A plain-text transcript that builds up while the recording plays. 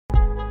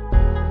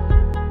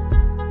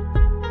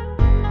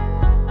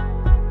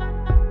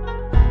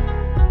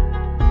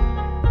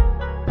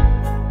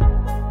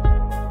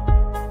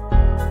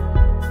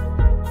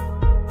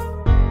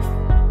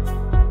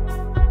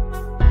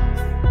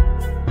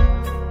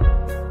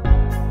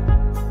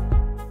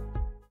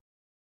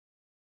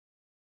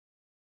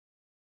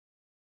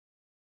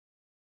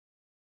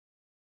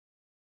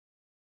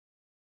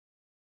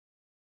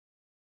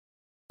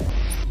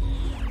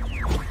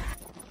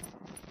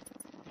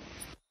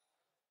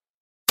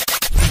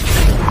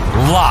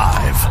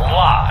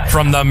Live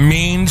from the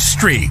mean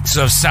streets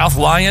of South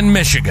Lyon,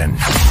 Michigan.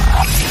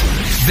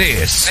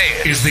 This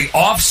is the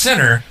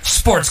Off-Center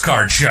Sports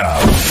Card Show.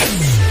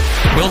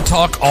 We'll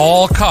talk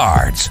all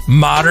cards,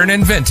 modern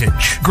and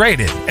vintage,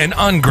 graded and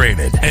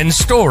ungraded, and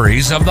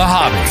stories of the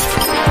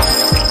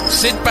hobby.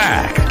 Sit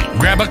back,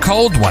 grab a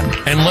cold one,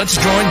 and let's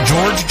join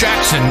George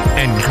Jackson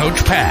and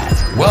Coach Pat.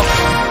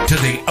 Welcome to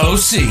the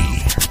OC.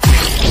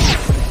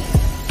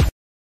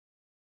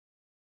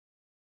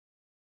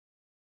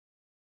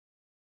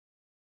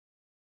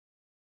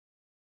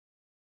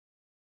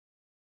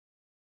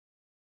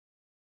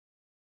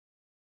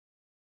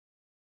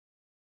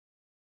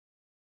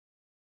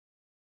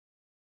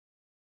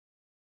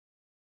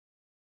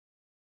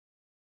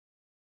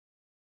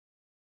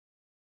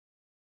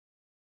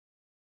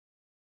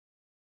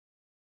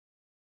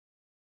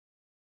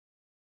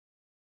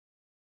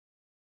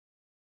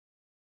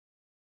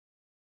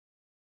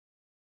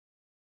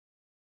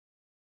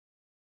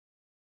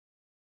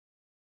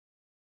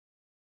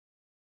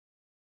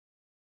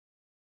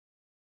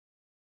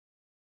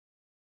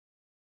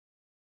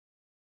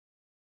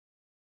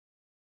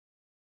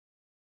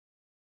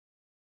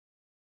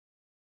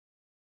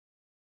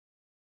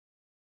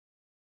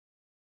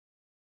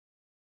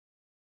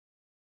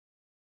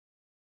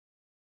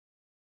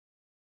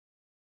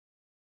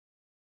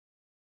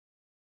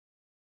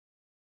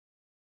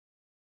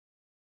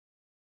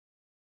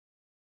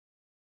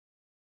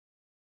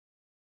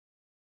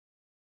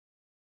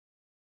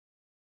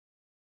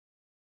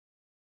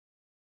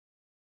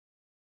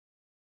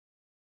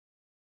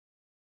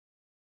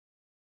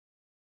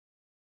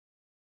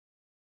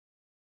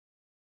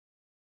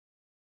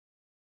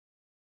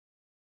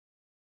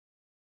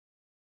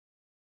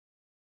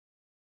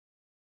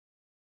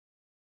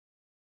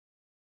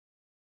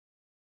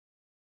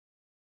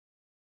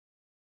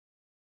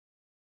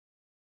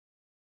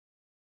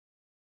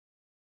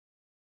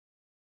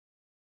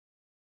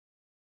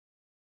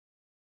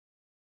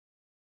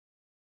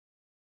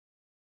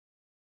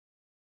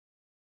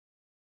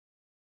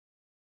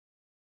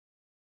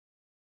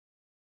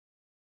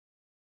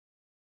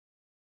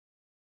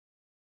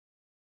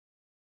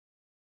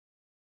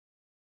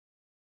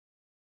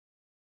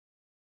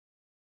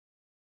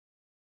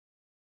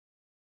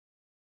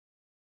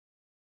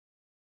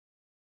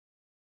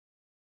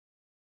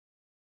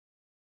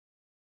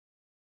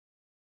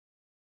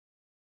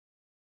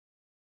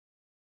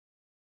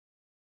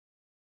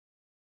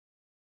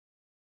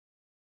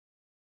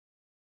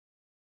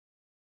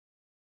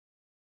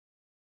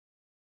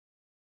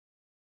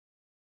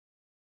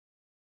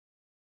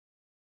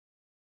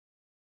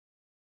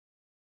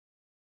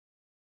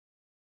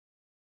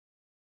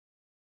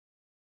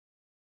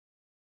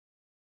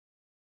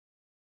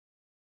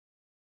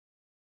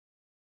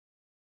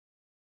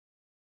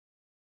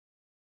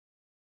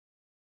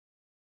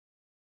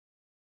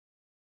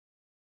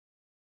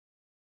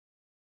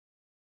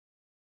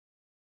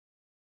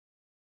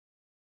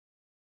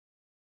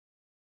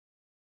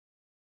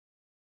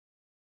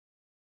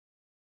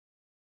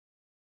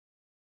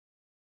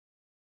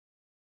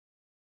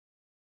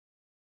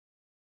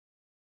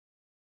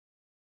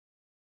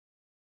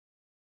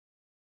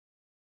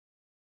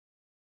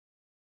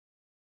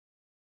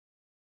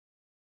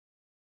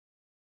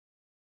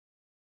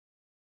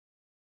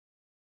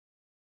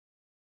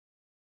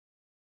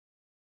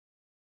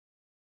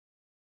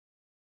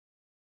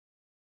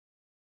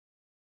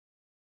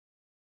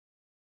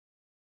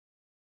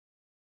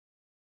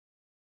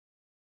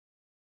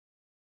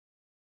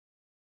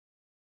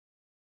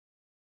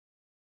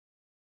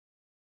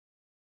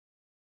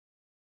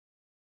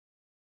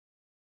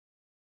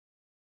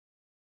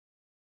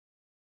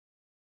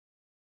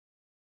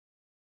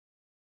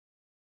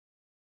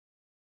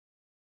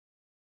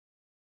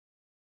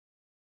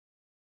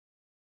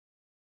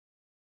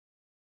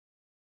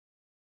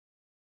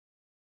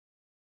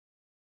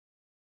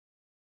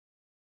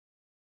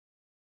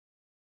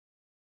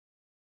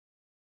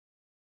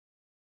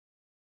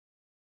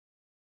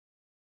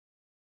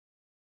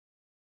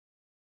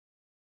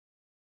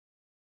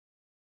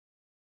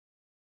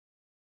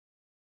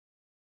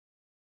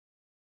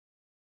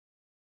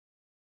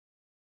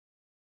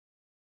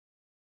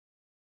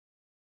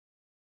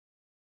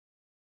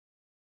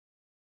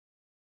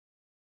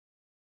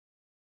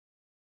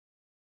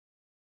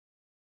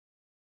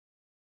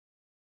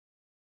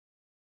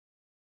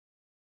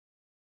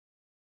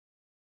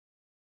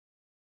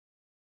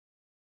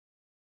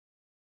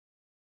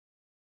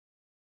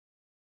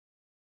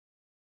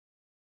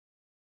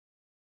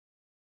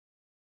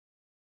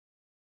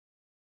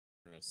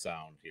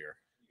 Sound here.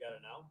 You got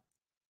it now?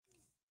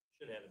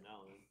 Should have it now.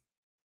 Then.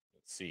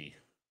 Let's see.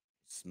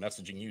 It's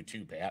messaging you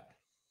too, Pat.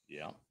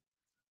 Yeah.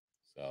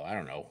 So I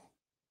don't know.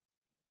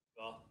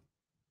 Well,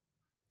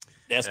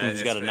 ask him if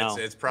he's got it now.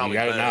 It's probably you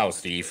got better, it now,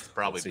 Steve. It's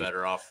probably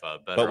better off.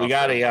 But we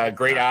got a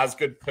great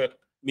Osgood put.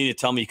 You mean to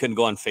tell me you couldn't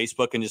go on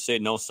Facebook and just say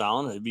no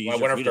sound? It'd be I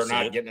wonder if they're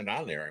not it. getting it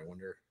on there. I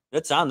wonder.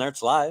 It's on there.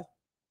 It's live.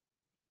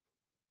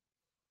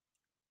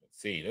 Let's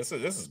See, this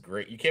is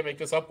great. You can't make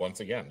this up once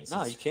again.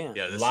 No, you can't.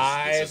 Yeah, this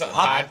live is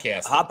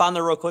podcast. Hop on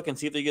there real quick and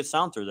see if they get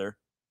sound through there.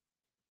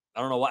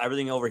 I don't know why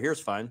everything over here is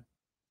fine.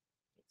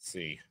 Let's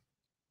see.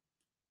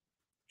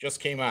 Just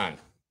came on.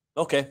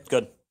 Okay,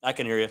 good. I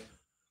can hear you.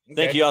 Okay.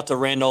 Thank you out to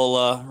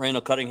Randall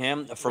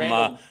Cunningham from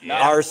Yeah.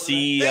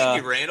 RC.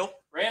 Thank you, Randall.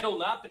 Randall,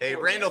 not the Hey,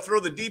 Randall, throw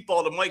the deep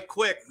ball to Mike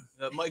Quick.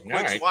 Mike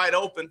Quick's right. wide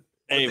open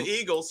Hey, with the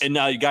Eagles. And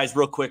now, you guys,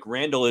 real quick,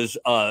 Randall is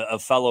a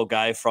fellow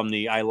guy from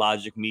the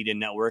iLogic Media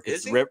Network.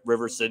 Is It's he?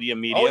 River City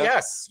Media. Oh,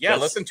 yes. Yeah,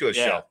 That's- listen to his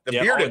yeah, show. The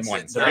yeah. bearded Oh, one.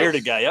 it's The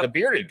bearded guy, The yep.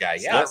 bearded guy,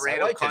 Not yes. I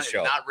Randall like his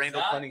show. Not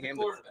Randall Not Cunningham.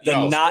 the quarterback. The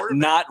No.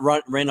 not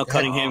Randall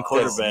Cunningham Oh,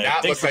 quarterback.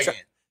 not Thanks look for,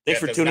 like- thanks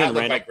for does tuning not in,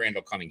 look Randall. like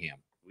Randall Cunningham.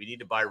 We need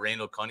to buy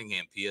Randall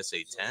Cunningham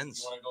PSA 10s.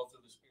 You want to go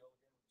through the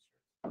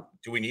spiel?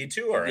 Do we need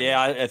to? Or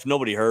Yeah, if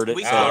nobody heard it.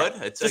 We so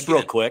could. It's just again,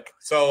 real quick.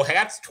 So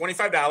hats,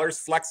 $25,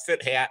 flex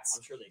fit hats.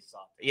 I'm sure they saw.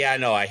 Yeah, I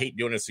know. I hate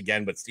doing this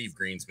again, but Steve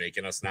Green's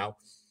making us now.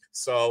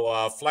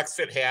 So flex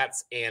fit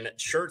hats and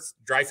shirts,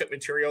 dry fit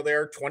material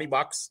there,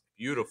 $20.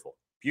 Beautiful.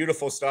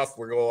 Beautiful stuff.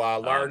 We're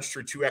going large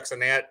through 2X on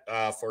that.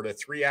 For the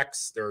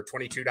 3X, they're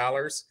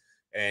 $22.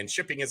 And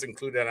shipping is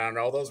included on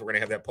all those. We're going to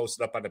have that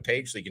posted up on the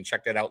page so you can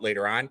check that out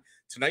later on.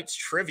 Tonight's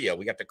trivia,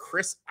 we got the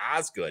Chris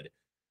Osgood.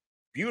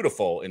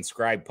 Beautiful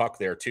inscribed puck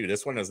there, too.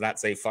 This one does not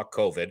say fuck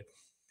COVID.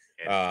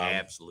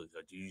 Absolutely.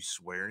 Are you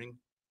swearing?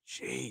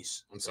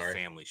 Jeez. I'm it's a sorry.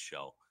 family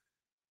show.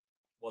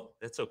 Well,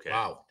 That's okay.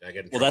 wow. Did I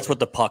get in Well, that's trouble? what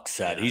the puck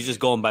said. Yeah. He's just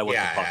going by what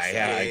Yeah, the puck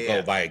said. I Yeah, go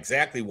yeah. by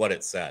exactly what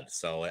it said.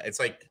 So it's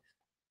like,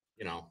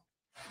 you know,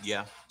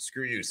 Yeah.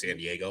 screw you, San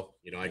Diego.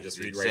 You know, I just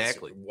read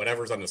Exactly.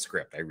 whatever's on the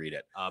script. I read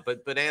it.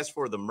 But as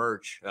for the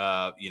merch,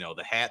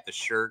 the hat, the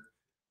shirt,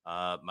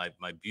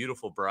 my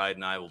beautiful bride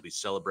and I will be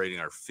celebrating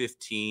our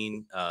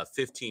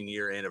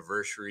 15-year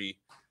anniversary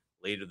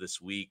later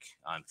this week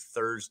on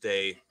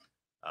Thursday.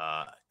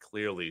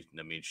 Clearly,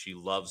 I mean, she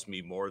loves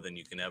me more than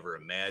you can ever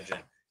imagine.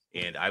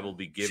 And I will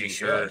be giving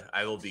should.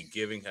 I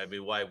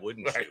mean, why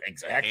wouldn't Right, you?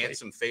 exactly. A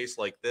handsome face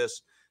like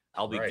this.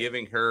 I'll be Right.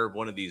 giving her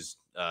one of these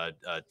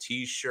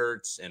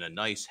T-shirts and a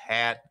nice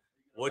hat.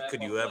 What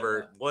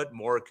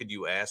more could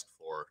you ask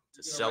for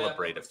to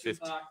celebrate a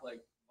 15?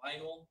 Like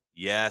vinyl.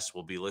 Yes,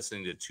 we'll be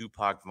listening to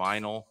Tupac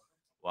vinyl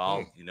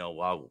while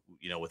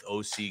with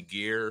OC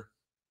gear.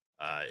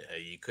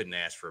 You couldn't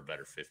ask for a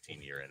better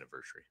 15-year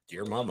anniversary.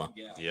 Dear mama.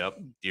 Yeah. Yep,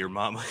 dear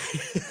mama.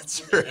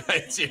 That's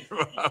right, dear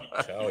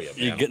mama. Tell you,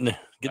 You're man.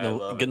 I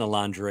love getting the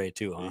lingerie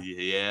too, huh?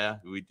 Yeah,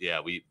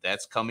 we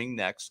that's coming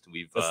next.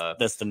 We've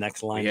That's the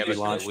next line we to have be a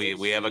launched.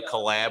 we have a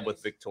collab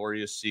with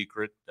Victoria's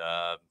Secret.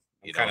 I'm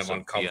kind of so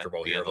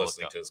uncomfortable be here on the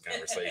listening lookout. to this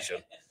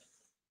conversation.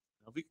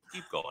 We can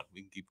keep going.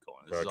 This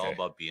is all Okay.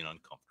 about being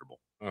uncomfortable.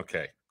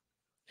 Okay.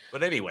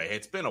 But anyway,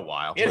 it's been a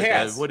while. It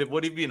has. What have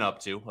you been up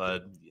to?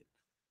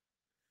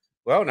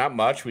 Well, not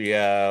much. We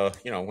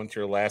went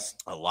through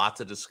A lot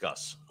to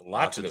discuss. a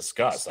lot to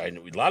discuss. I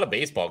know a lot of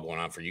baseball going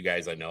on for you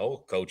guys. I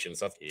know, coach and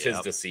stuff. Tis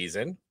Yep. the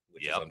season,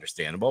 which is Yep.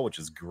 understandable, which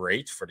is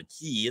great for the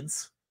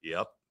kids.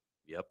 Yep.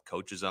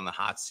 Coach is on the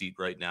hot seat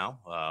right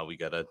now. We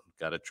gotta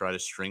try to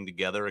string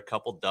together a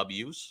couple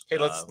W's. Hey,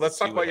 let's see talk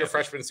what about your happens.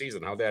 freshman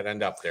season. How'd that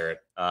end up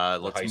there?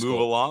 Let's high move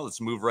school. along.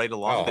 Let's move right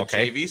along. Oh, The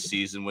okay. JV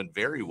season went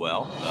very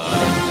well.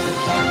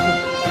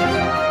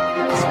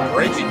 Some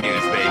breaking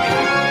news, baby.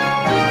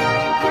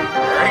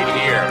 Right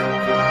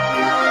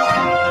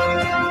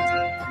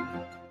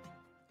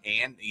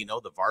And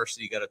the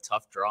varsity got a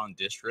tough draw in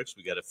districts.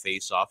 We got to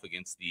face off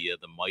against the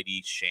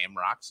mighty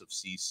Shamrocks of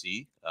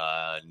CC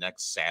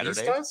next here.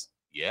 Saturday. East does?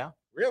 Yeah,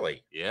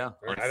 really? yeah.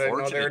 I didn't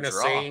know they're in the Unfortunate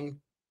draw.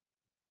 same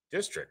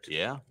district.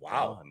 Yeah.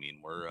 Wow. Well, I mean,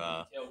 we're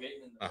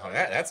Tailgating in the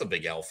That's a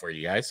big L for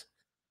you guys.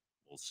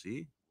 we'll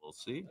see. We'll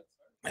see.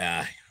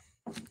 Uh,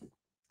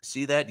 You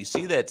see that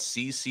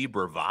CC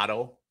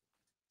bravado?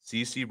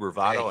 CC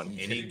bravado on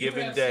Hey, any You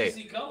given have day.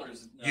 CC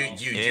colors. you No.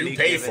 do Any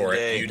pay given for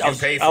day. it. You do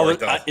pay for it,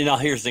 though.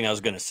 Here's the thing I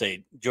was going to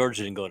say. George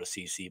didn't go to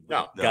CC.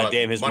 No, But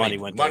goddamn, his money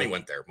went there. Money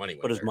went there.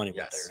 But his money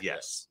went Yes. there.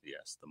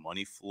 Yes. The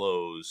money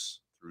flows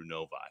through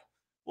Novi.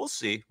 We'll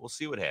see. We'll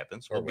see what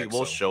happens. Or We'll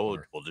Wixom, show.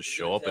 or- We'll just You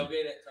show gonna up and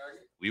tailgate at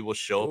Target? we will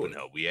show up and Ooh.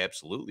 hope. We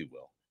absolutely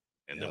will.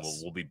 And then Yes.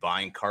 we'll be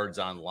buying cards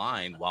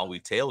online while we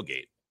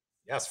tailgate.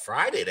 Yes,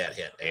 Friday that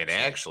hit. And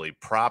actually,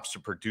 props to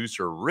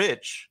producer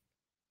Rich.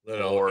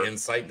 little or-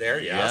 insight there.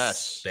 Yes.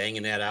 Yes.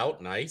 Banging that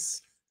out.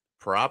 Nice.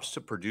 Props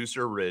to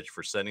producer Rich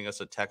for sending us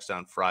a text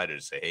on Friday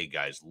to say, "Hey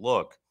guys,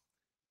 look,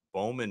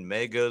 Bowman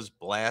Megas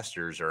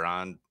Blasters are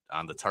on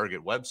the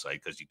Target website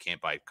because you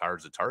can't buy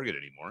cards at Target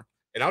anymore."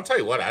 And I'll tell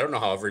you what, I don't know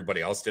how everybody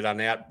else did on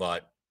that,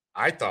 but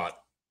I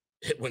thought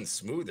it went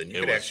smooth and you It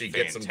could was actually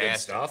get some good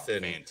fantastic, stuff.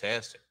 And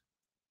Fantastic.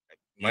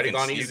 might have can-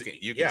 gone you easy. can-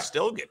 You Yeah. can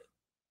still get it.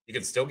 You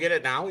can still get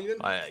it now, even.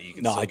 You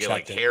can No, still I get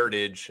like checked it.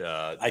 Heritage.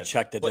 I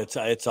checked it. But-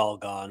 It's all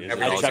gone. Is I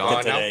it all checked gone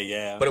it now? today.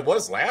 Yeah. But it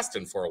was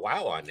lasting for a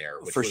while on there,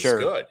 which For was sure.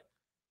 good.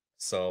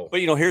 So, But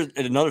here's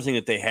another thing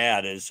that they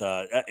had is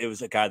it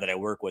was a guy that I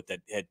work with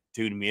that had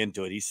tuned me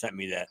into it. He sent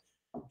me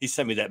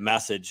that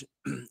message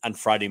on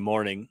Friday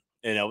morning,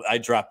 and I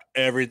dropped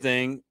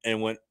everything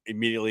and went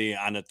immediately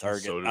on the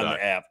Target So did on I.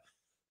 the app.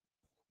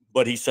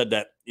 But he said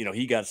that,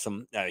 he got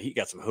some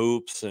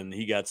hoops and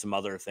he got some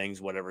other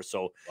things, whatever.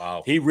 So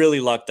Wow. he really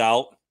lucked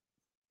out.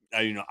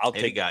 I'll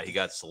take. He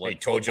got select. He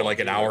told you like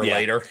an football, hour too.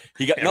 later.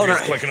 He got After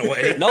he's clicking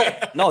away.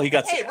 No, he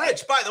got. Hey,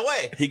 Rich, by the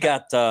way. He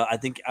got. I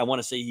want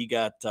to say he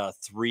got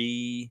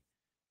three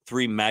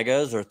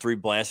megas or 3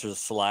 blasters of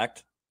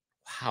select.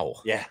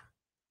 Wow. Yeah.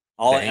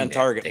 All Dang on it.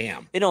 target.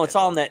 Damn. It's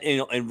all in that,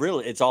 and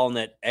really it's all in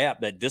that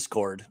app, that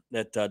Discord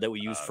that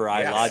we use for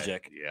yes.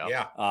 iLogic.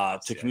 Yeah.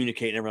 To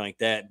communicate and everything like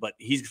that. But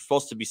he's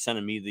supposed to be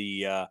sending me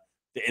the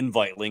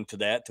invite link to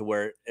that, to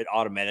where it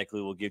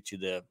automatically will give you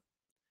the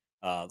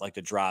like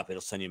the drop.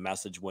 It'll send you a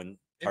message when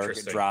Target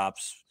Interesting.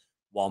 drops,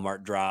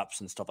 Walmart drops,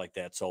 and stuff like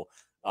that. So,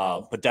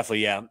 Wow. but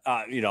definitely, yeah.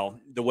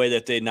 The way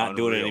that they're not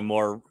doing it Unreal.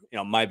 anymore.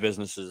 My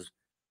business is,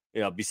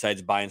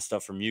 besides buying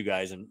stuff from you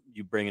guys and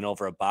you bringing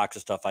over a box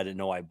of stuff I didn't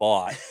know I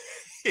bought.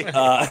 Makes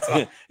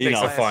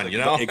it fun,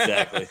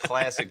 Exactly.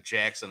 Classic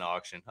Jackson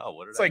auction. Oh,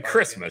 what did It's I like buy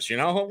Christmas,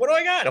 What do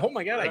I got? Oh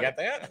my God, I Right. got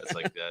that. It's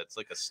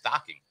like a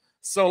stocking.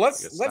 So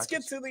let's Like a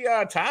get stocking. to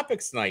the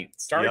topics tonight.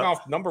 Starting Yep.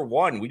 off number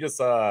 1, we just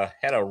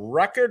had a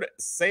record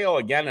sale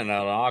again in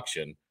an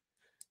auction,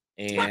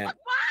 and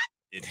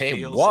It it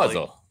feels was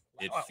like,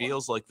 it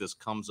feels like this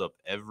comes up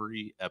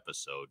every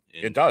episode.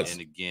 And, It does.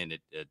 And again,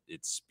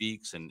 it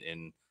speaks, and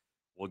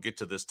we'll get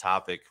to this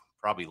topic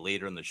probably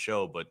later in the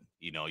show, but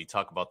you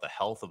talk about the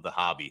health of the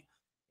hobby.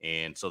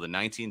 And so the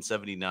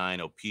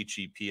 1979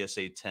 O-Pee-Chee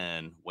PSA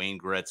 10 Wayne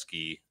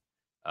Gretzky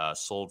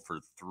sold for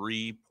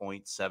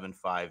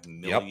 $3.75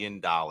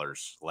 million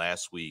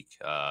last week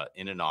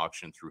in an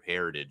auction through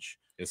Heritage.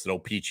 it's an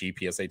O-Pee-Chee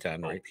PSA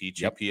 10, right?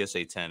 O-Pee-Chee Yep.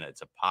 PSA 10.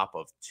 It's a pop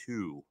of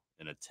 2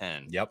 in a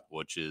 10. Yep.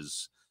 Which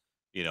is,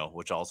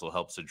 which also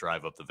helps to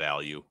drive up the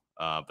value.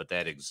 But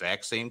that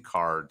exact same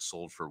card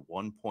sold for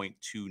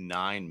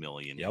 $1.29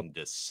 million Yep. in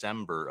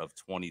December of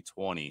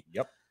 2020.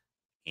 Yep.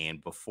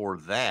 And before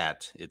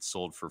that, it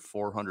sold for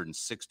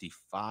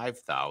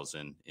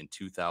 $465,000 in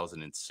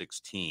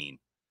 2016.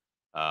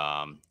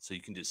 So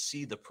you can just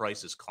see the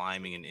prices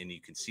climbing, and you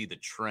can see the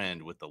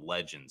trend with the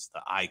legends,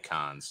 the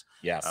icons,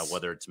 Yes.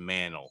 whether it's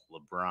Mantle,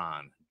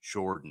 LeBron,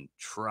 Jordan,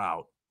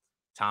 Trout,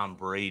 Tom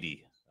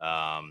Brady.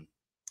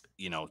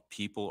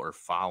 People are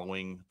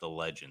following the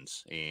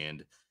legends,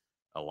 and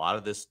a lot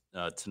of this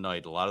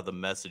tonight, a lot of the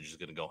message is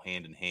going to go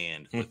hand in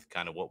hand with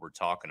kind of what we're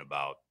talking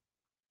about.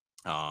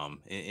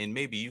 And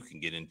maybe you can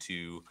get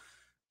into,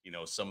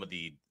 some of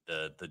the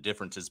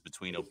differences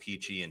between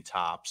O-Pee-Chee and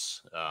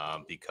Topps,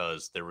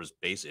 because it's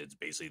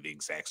basically the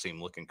exact same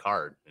looking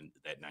card, in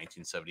that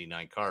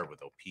 1979 card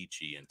with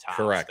O-Pee-Chee and Topps,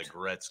 Correct. the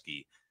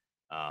Gretzky.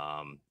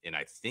 And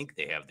I think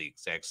they have the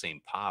exact same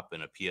pop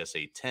in a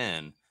PSA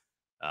 10.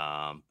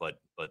 But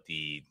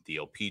the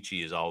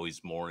O-Pee-Chee is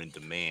always more in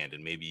demand,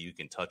 and maybe you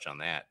can touch on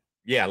that.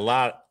 Yeah, a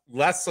lot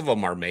less of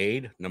them are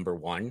made, number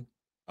 1.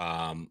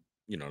 The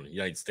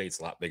United States,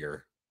 a lot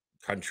bigger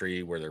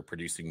country where they're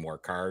producing more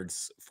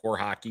cards for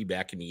hockey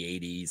back in the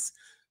 80s,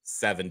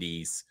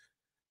 70s.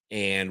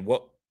 And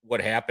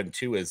what happened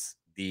too is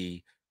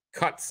the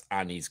cuts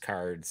on these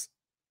cards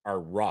are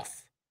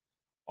rough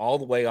all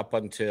the way up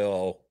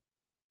until,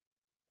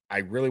 I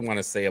really want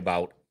to say,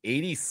 about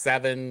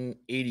 87,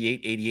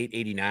 88, 88,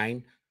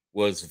 89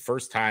 was the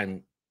first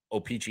time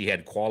O-Pee-Chee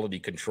had quality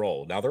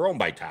control. Now they're owned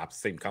by Topps,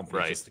 same company,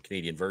 Right. just the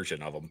Canadian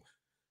version of them.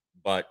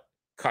 But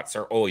cuts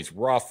are always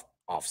rough,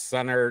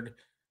 off-centered.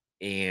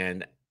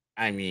 And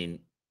I mean,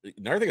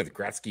 another thing with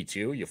Gretzky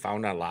too, you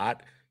found a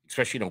lot,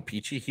 especially in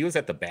O-Pee-Chee, he was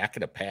at the back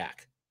of the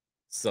pack.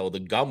 So the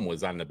gum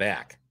was on the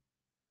back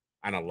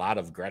on a lot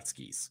of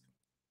Gretzky's.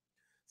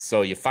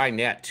 So you find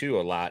that too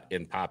a lot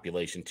in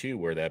population too,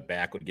 where that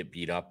back would get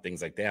beat up,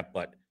 things like that.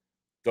 But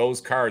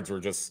those cards were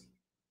just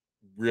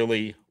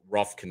really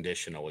rough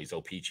condition, always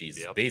O-Pee-Chees,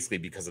 Yep. basically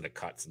because of the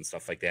cuts and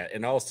stuff like that.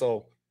 And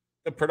also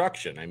the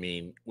production. I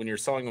mean, when you're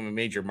selling them in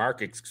major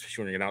markets,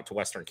 especially when you're out to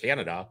Western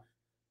Canada,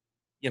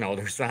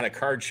 there's not a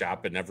card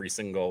shop in every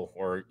single,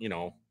 or,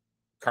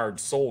 card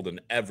sold in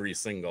every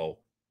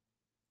single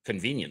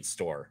convenience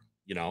store,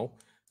 you don't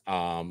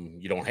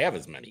have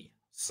as many.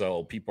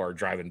 So people are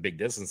driving big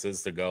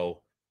distances to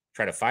go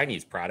try to find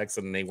these products,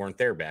 and they weren't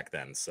there back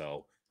then.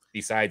 So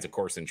besides, of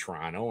course, in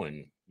Toronto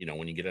and,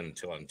 when you get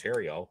into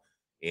Ontario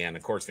and,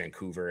 of course,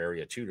 Vancouver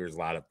area too, there's a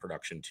lot of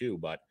production too.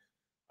 But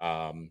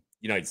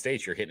United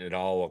States, you're hitting it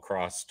all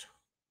across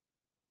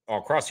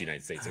the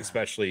United States,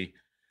 especially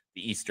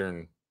the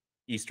eastern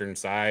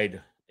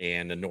side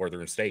and the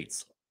northern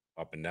states,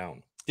 up and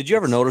down. Did you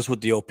ever notice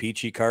with the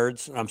O-Pee-Chee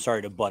cards? I'm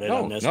sorry to butt in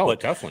on this, No, but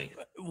definitely.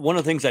 one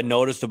of the things I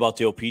noticed about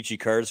the O-Pee-Chee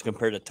cards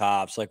compared to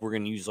Topps, like we're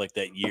going to use like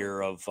that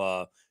year of,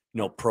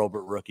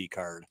 Probert rookie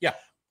card. Yeah.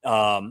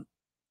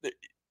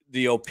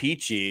 The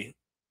O-Pee-Chee,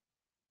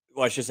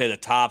 well, I should say the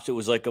Topps, it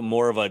was like a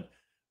more of a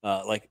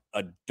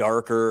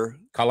darker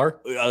Color?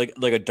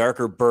 like a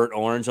darker burnt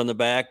orange on the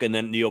back, and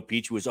then the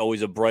O-Pee-Chee was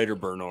always a brighter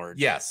burnt orange.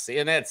 Yes,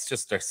 and that's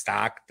just the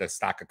stock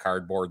of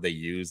cardboard they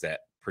use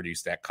that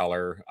produce that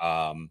color.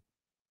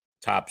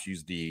 Topps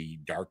used the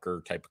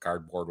darker type of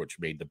cardboard, which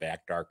made the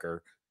back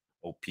darker.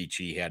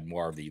 O-Pee-Chee had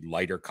more of the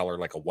lighter color,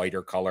 like a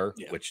whiter color,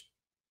 Yeah. which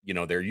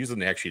they're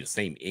using actually the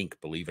same ink,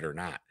 believe it or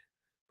not,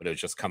 but it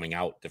was just coming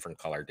out different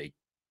color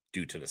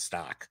due to the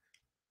stock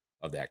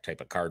of that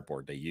type of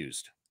cardboard they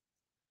used.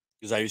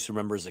 Because I used to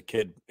remember as a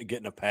kid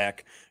getting a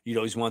pack, you'd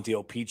always want the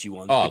O-Pee-Chee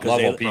ones. Oh,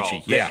 because love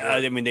O-Pee-Chee, yeah.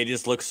 I mean, they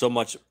just look so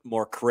much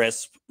more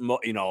crisp, and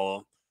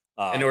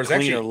there was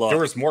cleaner look. there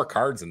was more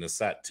cards in the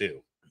set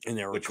too. And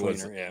they were which cleaner,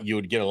 was yeah. you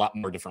would get a lot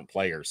more different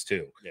players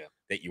too, Yeah.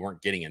 that you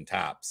weren't getting in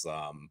tops.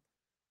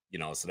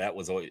 So that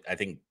was always, I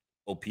think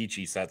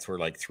O-Pee-Chee sets were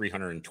like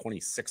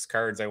 326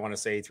 cards, I want to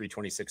say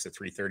 326 to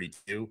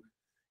 332,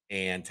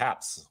 and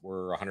tops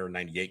were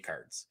 198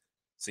 cards.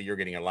 So you're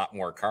getting a lot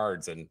more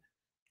cards, and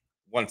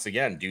once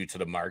again, due to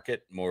the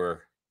market,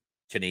 more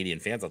Canadian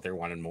fans out there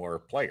wanted more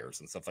players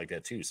and stuff like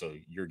that too. So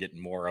you're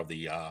getting more of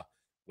the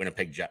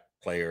Winnipeg Jet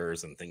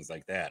players and things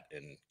like that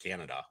in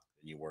Canada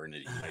than you were in the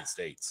United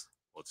States.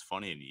 Well, it's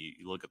funny, and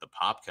you look at the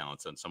pop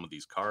counts on some of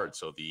these cards.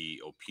 So the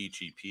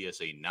O-Pee-Chee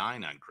PSA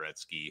 9 on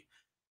Gretzky,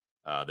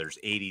 there's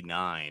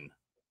 89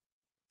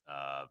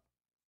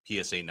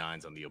 PSA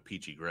 9s on the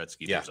O-Pee-Chee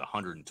Gretzky. Yeah. There's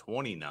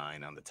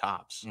 129 on the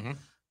tops. Mhm.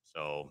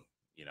 So,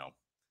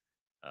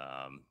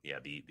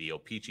 the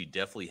O-Pee-Chee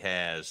definitely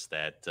has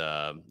that,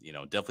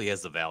 definitely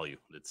has the value.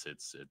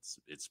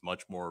 It's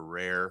much more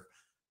rare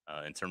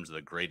in terms of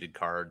the graded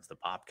cards, the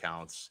pop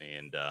counts,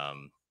 and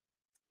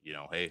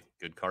hey,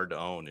 good card to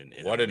own. And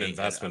what an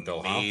investment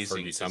though, huh, for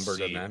amazing December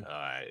to then.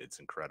 It's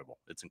incredible.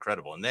 It's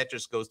incredible. And that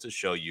just goes to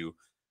show you,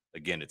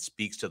 again, it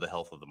speaks to the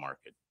health of the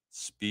market,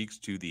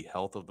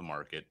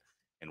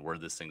 and where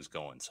this thing's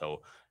going.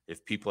 So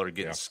if people are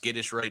getting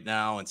skittish right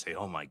now and say,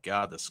 oh my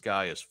God, the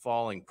sky is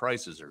falling,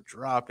 prices are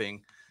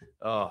dropping,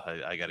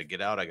 I got to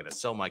get out, I got to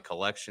sell my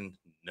collection.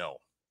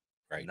 No,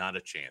 right. Not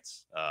a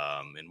chance.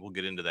 And we'll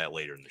get into that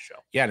later in the show.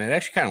 Yeah, and it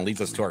actually kind of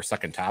leads us to our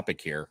second topic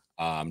here.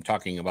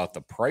 Talking about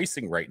the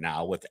pricing right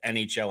now with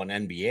NHL and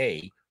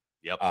NBA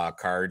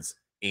cards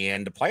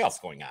and the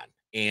playoffs going on.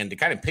 And to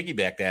kind of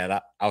piggyback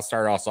that, I'll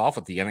start us off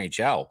with the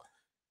NHL.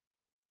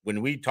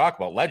 When we talk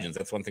about legends,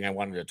 that's one thing I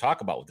wanted to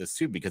talk about with this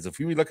too, because if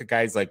we look at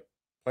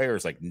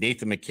players like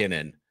Nathan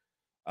McKinnon,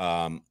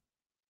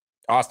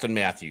 Austin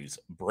Matthews,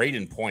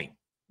 Braden Point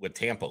with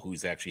Tampa,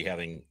 who's actually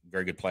having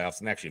very good playoffs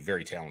and actually a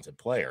very talented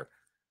player.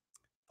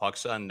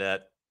 Pucks on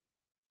net,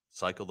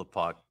 cycle the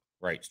puck.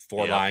 Right.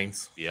 Four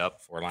lines.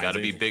 Yep. 4 lines. Got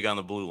to be big on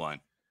the blue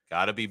line.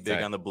 On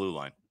the blue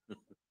line.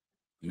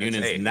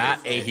 Noonan's not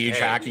a huge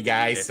hockey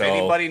guy. If so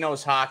anybody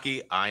knows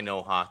hockey, I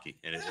know hockey.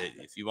 And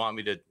if you want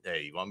me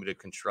to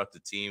construct a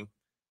team,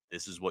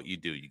 this is what you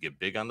do. You get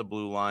big on the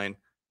blue line,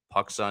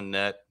 pucks on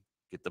net,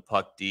 get the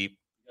puck deep,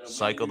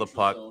 cycle the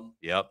puck. Zone.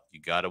 Yep.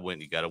 You got to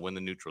win. You got to win the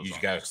neutral zone.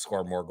 You got to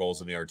score more goals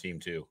than the other team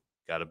too.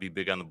 Got to be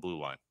big on the blue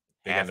line.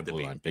 Big on the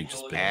blue line.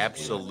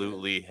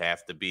 Absolutely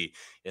have to be.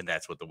 And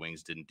that's what the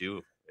Wings didn't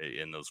do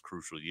in those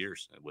crucial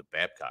years with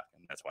Babcock.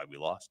 And that's why we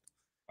lost.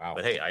 Wow.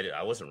 But hey,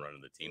 I wasn't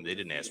running the team. They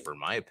didn't ask for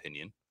my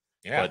opinion.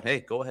 Yeah. But hey,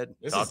 go ahead.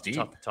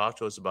 Talk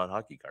to us about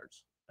hockey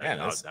cards.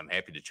 Yeah, I'm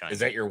happy to chime in. Is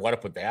that your what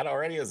up with that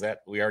already? Is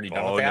that we already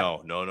done with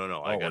that? No.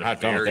 Oh, I got we're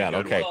not done with that.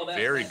 Okay.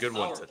 Very good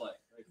one.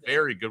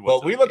 Very good one.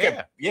 Well, we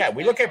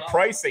look at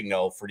pricing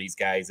though for these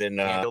guys and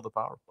build the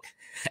power play.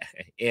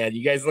 And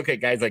you guys look at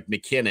guys like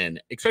McKinnon,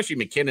 especially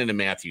McKinnon and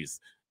Matthews.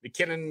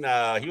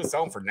 McKinnon, he was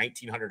selling for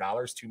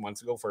 $1,900 2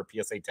 months ago for a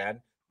PSA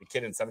 10.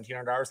 McKinnon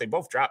 $1,700. They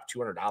both dropped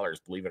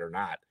 $200, believe it or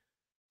not,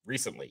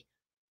 recently.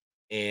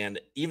 And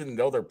even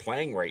though they're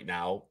playing right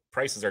now,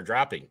 prices are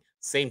dropping.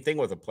 Same thing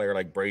with a player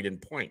like Braden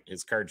Point.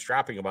 His card's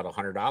dropping about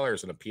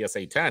 $100 in a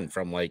PSA 10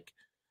 from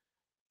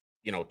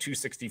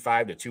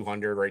 $265 to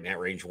 $200, right in that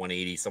range,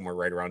 $180, somewhere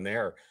right around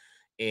there.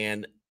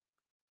 And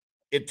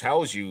it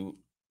tells you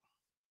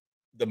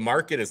the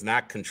market is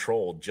not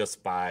controlled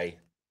just by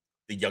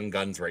the young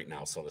guns right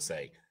now, so to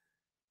say.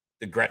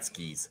 The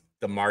Gretzkys,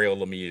 the Mario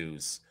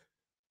Lemieux,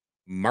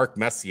 Mark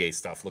Messier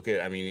stuff.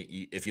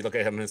 If you look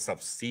at him and his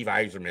stuff, Steve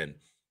Yzerman,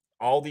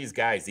 all these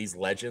guys, these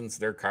legends,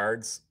 their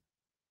cards,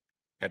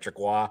 Patrick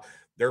Waugh,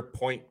 their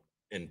point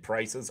and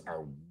prices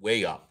are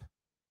way up,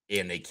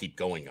 and they keep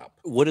going up.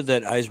 What did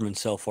that Yzerman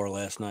sell for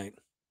last night?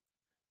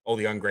 Oh,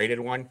 the ungraded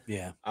one?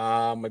 Yeah.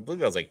 I believe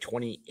that was like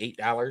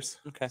 $28.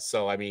 Okay.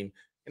 So,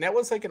 and that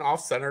was like an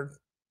off-center,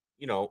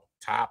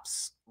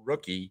 tops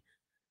rookie.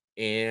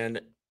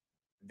 And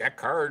that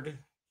card,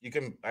 you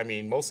can,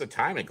 most of the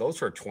time it goes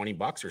for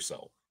 $20 or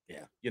so.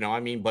 Yeah.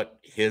 But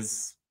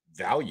his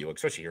value,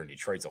 especially here in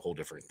Detroit, is a whole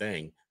different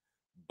thing.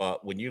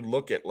 But when you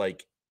look at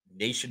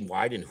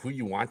nationwide and who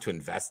you want to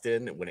invest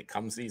in when it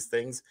comes to these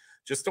things,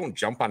 just don't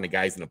jump on the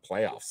guys in the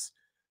playoffs.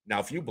 Now,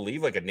 if you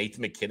believe a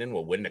Nathan McKinnon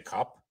will win the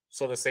cup,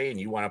 so to say, and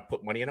you want to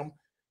put money in them,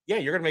 yeah,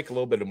 you're going to make a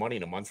little bit of money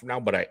in a month from now.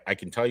 But I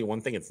can tell you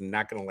one thing, it's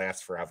not going to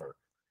last forever.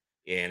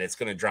 And it's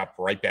going to drop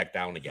right back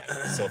down again.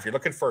 So if you're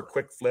looking for a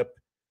quick flip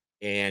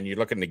and you're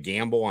looking to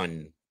gamble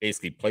on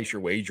basically place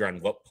your wager on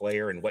what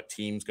player and what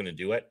team's going to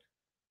do it,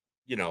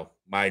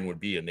 mine would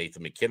be a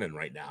Nathan McKinnon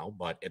right now.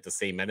 But at the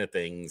same end of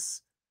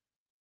things,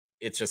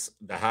 it's just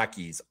the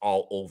hockey's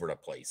all over the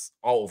place.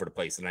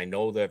 And I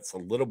know that's a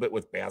little bit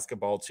with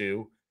basketball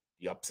too,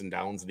 the ups and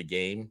downs of the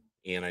game.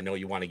 And I know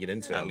you want to get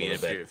into that. I mean,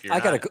 if you're I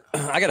not,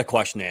 got a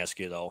question to ask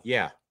you though.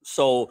 Yeah.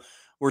 So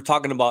we're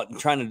talking about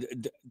trying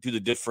to do the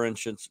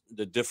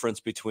difference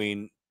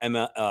between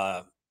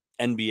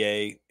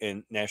NBA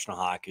and National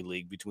Hockey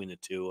League between the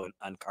two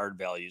on card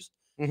values.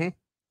 Mhm.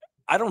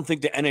 I don't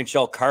think the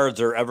NHL cards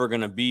are ever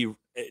going to be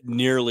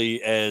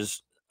nearly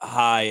as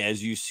high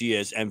as you see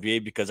as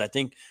NBA, because I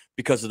think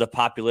because of the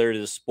popularity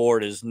of the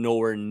sport is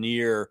nowhere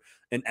near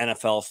an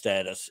NFL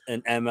status,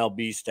 an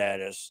MLB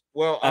status.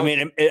 Well, I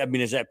mean,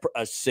 is that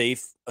a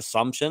safe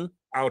assumption?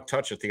 I'll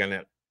touch with you on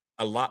that.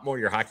 A lot more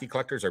of your hockey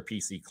collectors are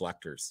PC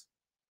collectors.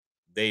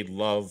 They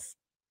love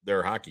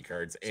their hockey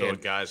cards. so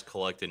And guys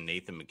collecting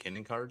Nathan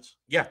McKinnon cards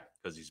yeah,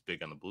 because he's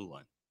big on the blue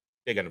line.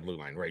 big on the blue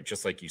line, right?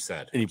 Just like you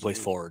said. And he plays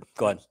forward.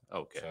 Go ahead.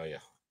 Okay. Oh yeah.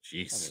 I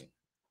Jeez. mean,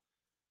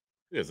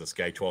 Who is this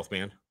guy, 12th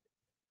man?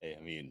 hey,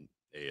 I mean,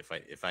 hey,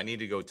 if I need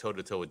to go toe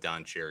to toe with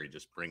Don Cherry,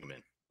 just bring him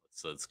in.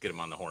 Let's get him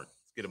on the horn.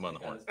 Let's get him on the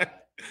horn.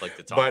 Like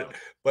to talk. to him.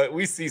 But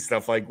we see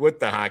stuff like with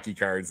the hockey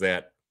cards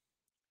that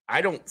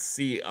I don't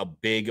see a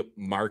big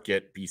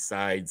market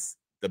besides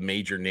the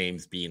major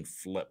names being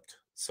flipped,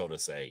 so to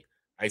say.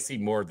 I see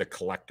more of the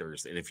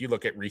collectors. And if you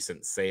look at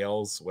recent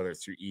sales, whether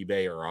it's through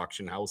eBay or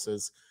auction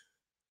houses,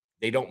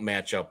 they don't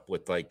match up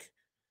with, like,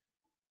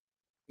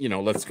 you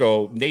know, let's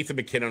go Nathan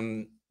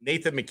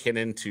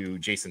McKinnon to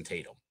Jason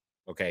Tatum.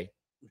 Okay.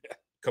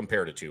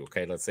 Compare the two.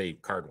 Okay. Let's say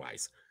card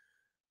wise.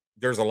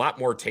 There's a lot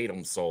more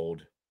Tatum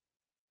sold,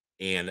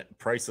 and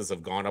prices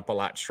have gone up a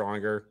lot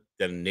stronger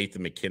than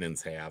Nathan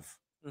McKinnon's have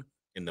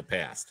in the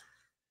past.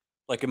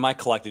 Like in my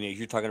collecting age,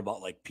 you're talking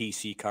about like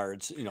PC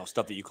cards, you know,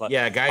 stuff that you collect.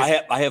 Yeah,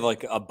 guys. I have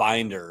like a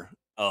binder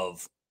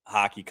of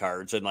hockey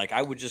cards, and like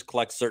I would just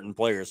collect certain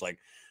players. Like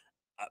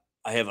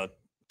I have a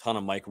ton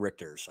of Mike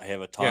Richters. I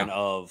have a ton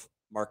of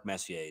Mark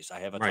Messier's. I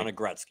have a ton of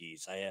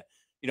Gretzky's. I have,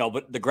 you know,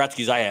 but the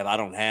Gretzky's I have, I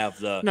don't have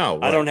the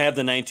I don't have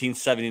the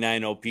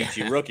 1979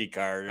 OPG rookie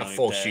card. A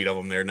full sheet of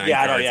them there.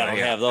 I don't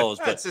have those.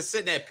 But it's just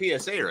sitting at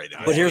PSA right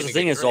now. But here's the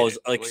thing: is always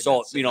like,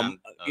 so you know,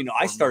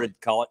 I started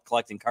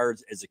collecting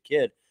cards as a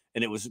kid,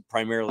 and it was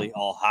primarily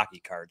all hockey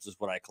cards is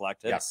what I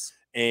collected. Yes.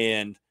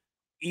 And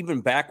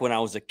even back when I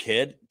was a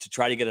kid, to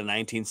try to get a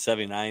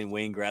 1979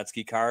 Wayne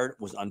Gretzky card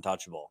was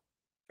untouchable.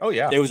 Oh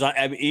yeah. It was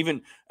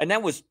and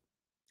that was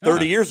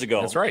 30 years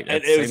ago. That's right.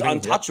 And it was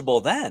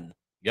untouchable then.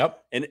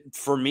 Yep. And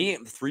for me,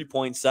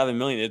 3.7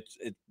 million,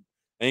 I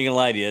ain't gonna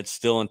lie to you, it's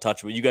still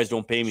untouchable. You guys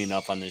don't pay me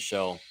enough on this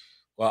show.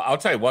 Well, I'll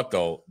tell you what,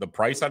 though, the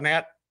price on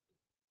that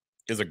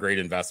is a great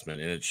investment,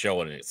 and it's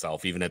showing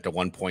itself. Even at the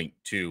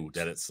 1.2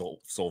 that it sold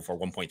for,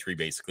 1.3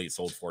 basically it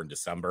sold for in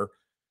December.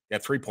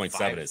 That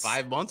 3.7 is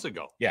 5 months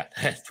ago. Yeah,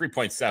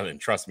 3.7.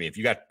 Trust me, if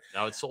you got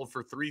now, it's sold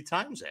for 3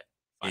 times that.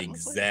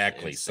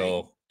 Exactly.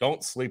 So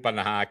don't sleep on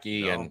the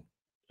hockey and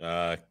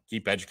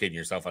keep educating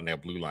yourself on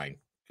that blue line,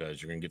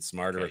 because you're gonna get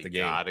smarter at the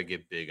game. You gotta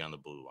get big on the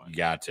blue line. You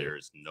got to.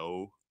 There's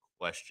no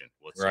question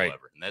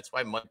whatsoever. And that's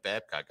why Mike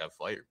Babcock got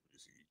fired.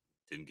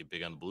 He didn't get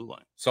big on the blue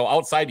line. So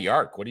outside the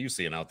arc, what are you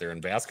seeing out there in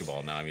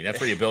basketball now? I mean, that's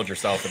where you build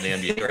yourself in the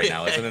NBA right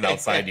now, isn't it?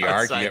 Outside the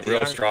arc, you get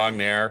real strong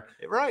there.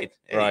 Right.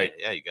 Right.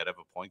 Yeah, you got to have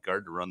a point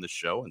guard to run the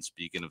show. And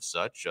speaking of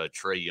such,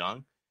 Trae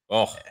Young,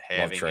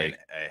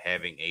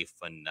 having a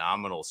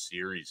phenomenal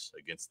series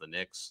against the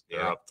Knicks.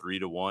 They're up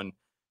 3-1.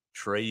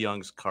 Trae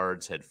Young's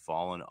cards had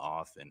fallen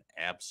off an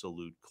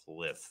absolute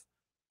cliff.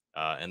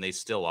 And they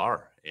still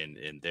are.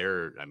 And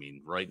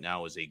right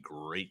now is a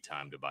great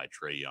time to buy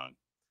Trae Young.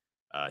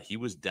 He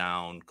was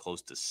down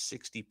close to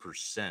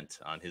 60%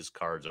 on his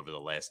cards over the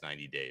last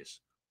 90 days.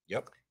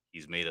 Yep.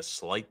 He's made a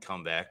slight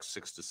comeback,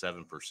 6 to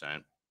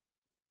 7%,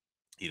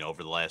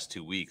 over the last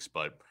 2 weeks,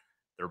 but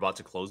they're about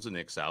to close the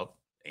Knicks out,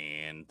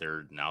 and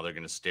they're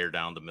going to stare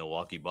down the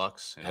Milwaukee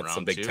Bucks in round 2. That's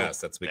a big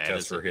test. That's a big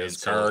test for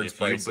his cards.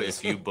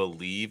 If you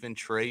believe in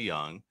Trae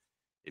Young,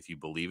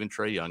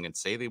 and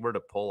say they were to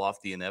pull off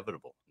the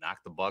inevitable, knock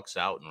the Bucks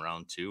out in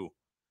round 2,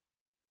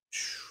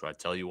 I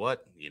tell you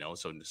what,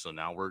 so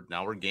now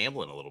we're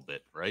gambling a little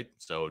bit, right?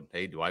 So,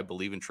 hey, do I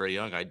believe in Trae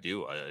Young? I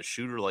do. A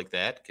shooter like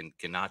that can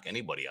knock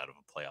anybody out of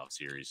a playoff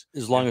series.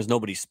 As long as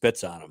nobody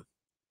spits on him.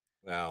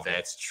 Wow.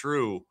 That's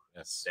true.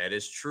 Yes. That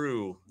is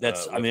true.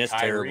 That's Kyrie,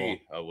 terrible.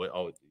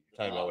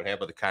 Talking about what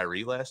happened to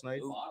Kyrie last night?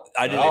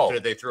 I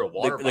did. They threw a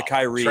water the bottle.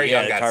 Kyrie. Trae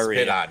Young got Kyrie.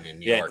 spit on in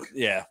New York.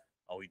 Yeah.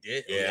 Oh, he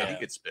did? Yeah. He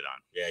get spit on.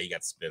 Yeah, he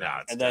got spit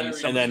on. And then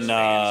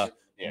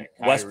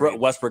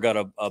Westbrook got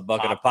a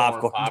bucket of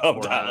popcorn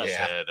dumped on his his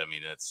head. I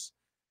mean,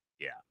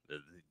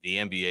 the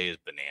NBA is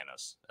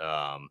bananas.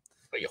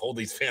 But you hold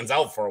these fans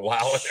out for a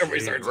while, and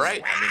everybody's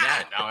right. I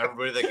mean, now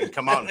everybody that can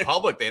come out in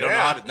public, they don't know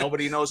how to.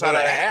 Nobody knows how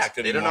to act.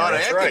 They don't know how to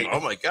act. Right. Oh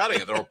my god! I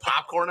can throw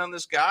popcorn on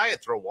this guy. I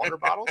throw water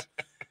bottles.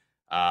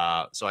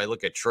 So I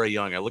look at Trae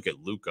Young. I look at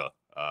Luka.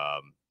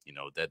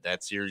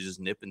 That series is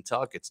nip and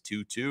tuck. It's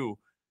 2-2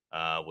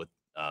 with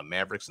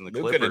Mavericks and the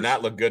Clippers. Luka did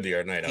not look good the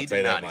other night. I'll tell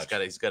you that much.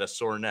 He's got a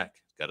sore neck.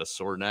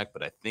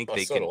 But I think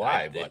they so can. do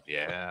I, but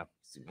yeah.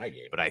 See my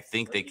game. But I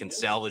think they can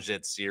salvage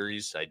that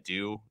series. I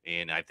do.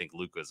 And I think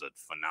Luka's a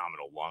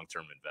phenomenal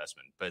long-term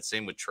investment. But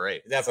same with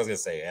Trey. That's what I was going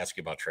to say. Ask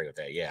you about Trey with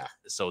that. Yeah.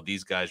 So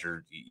these guys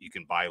you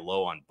can buy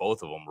low on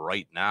both of them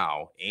right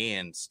now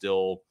and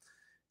still,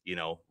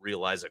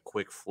 realize a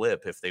quick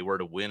flip if they were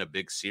to win a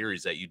big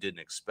series that you didn't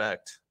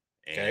expect.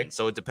 And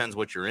so it depends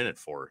what you're in it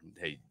for.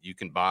 Hey, you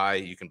can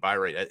buy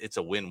right. It's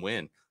a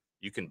win-win.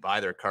 You can buy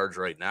their cards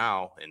right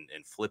now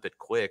and flip it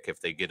quick if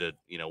they get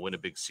win a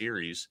big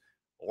series,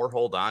 or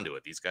hold on to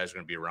it. These guys are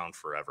going to be around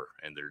forever,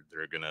 and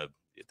they're going to,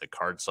 the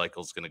card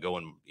cycle is going to go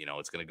in,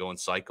 it's going to go in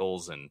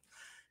cycles, and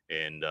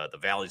the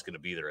Valley's going to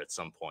be there at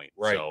some point.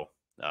 Right. So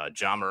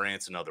Ja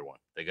Morant's another one.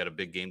 They got a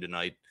big game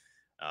tonight.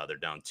 They're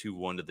down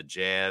 2-1 to the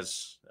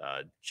Jazz.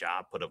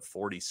 Ja put up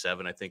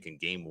 47, I think, in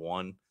game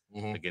 1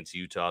 against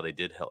Utah. They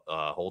did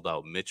hold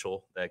out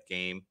Mitchell that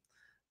game.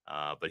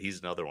 But he's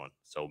another one.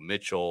 So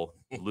Mitchell,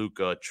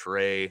 Luka,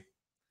 Trey,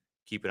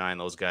 keep an eye on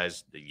those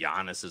guys.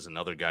 Giannis is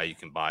another guy you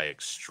can buy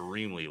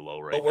extremely low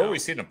right now. Where are we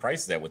seeing the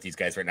prices at with these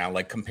guys right now?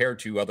 Like compared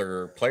to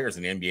other players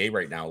in the NBA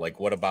right now? Like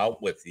what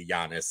about with the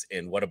Giannis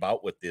and what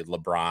about with the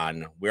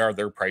LeBron? Where are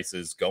their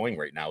prices going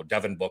right now?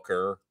 Devin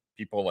Booker,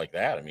 people like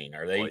that. I mean,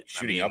 are they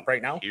shooting up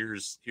right now?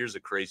 Here's a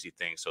crazy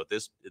thing. So at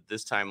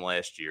this time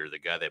last year, the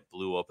guy that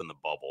blew up in the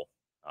bubble,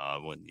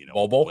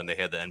 when they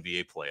had the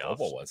NBA playoffs.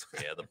 Bubble was.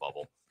 Yeah, the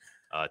bubble.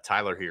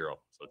 Tyler Hero.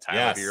 So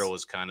Tyler Hero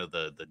was kind of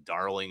the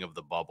darling of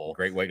the bubble.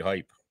 Great white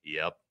hype.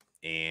 Yep.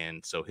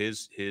 And so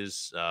his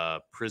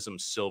Prism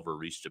Silver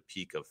reached a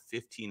peak of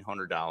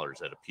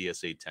 $1,500 at a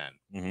PSA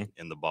 10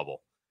 in the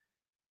bubble.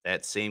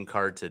 That same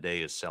card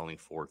today is selling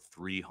for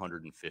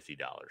 $350.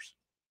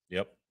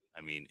 Yep.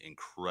 I mean,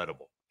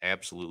 incredible.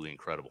 Absolutely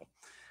incredible.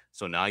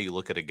 So now you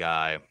look at a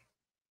guy,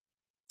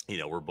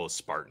 we're both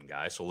Spartan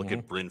guys. So look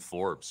at Bryn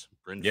Forbes.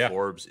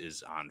 Forbes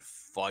is on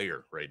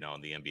fire right now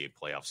in the NBA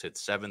playoffs. Hit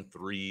 7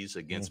 threes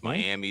against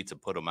Miami to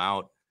put them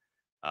out.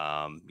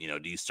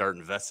 Do you start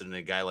investing in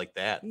a guy like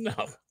that? No.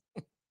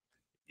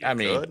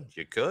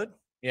 You could.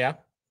 Yeah,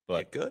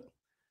 but you could.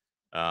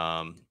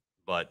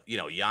 But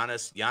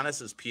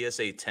Giannis's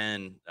PSA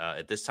 10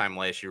 at this time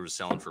last year was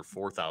selling for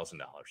 $4,000.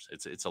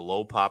 It's a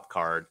low pop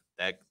card.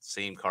 That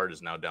same card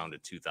is now down to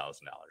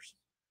 $2,000.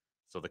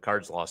 So the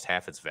card's lost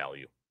half its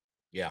value.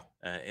 Yeah.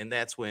 And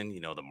that's when,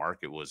 the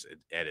market was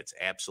at its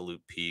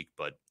absolute peak.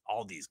 But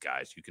all these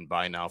guys you can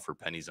buy now for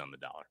pennies on the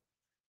dollar.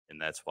 And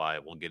that's why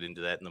we'll get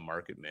into that in the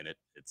market minute.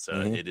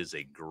 It is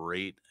a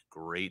great,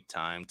 great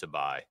time to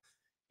buy.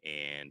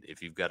 And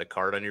if you've got a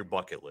card on your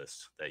bucket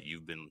list that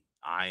you've been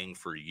eyeing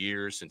for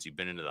years since you've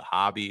been into the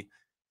hobby,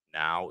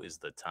 now is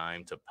the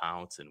time to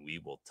pounce, and we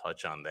will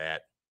touch on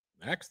that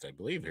next, I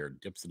believe. Here,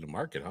 dips in the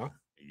market, huh?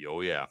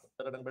 Oh, yeah.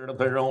 5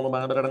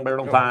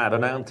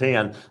 down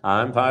 10.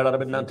 I'm 5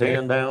 out of down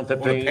 10 down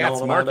 15.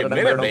 Pat's market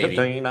minute, baby.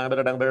 15. I'm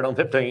down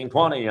 15.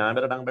 20. I'm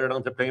down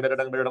 15.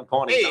 down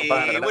 20.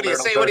 Hey, what do you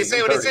say? What do you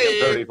say? What do you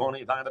say? 30.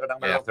 25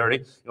 down 30.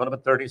 You want to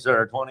put 30,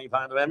 sir?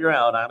 25 of them, you're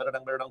out. I'm down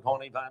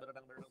 25 down 30.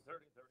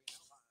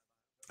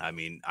 I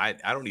mean, I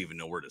don't even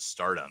know where to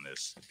start on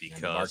this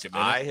because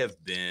I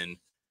have been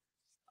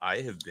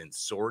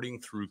sorting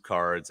through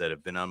cards that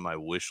have been on my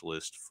wish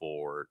list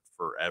for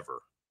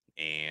forever.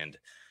 And,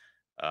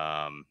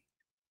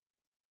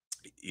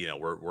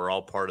 we're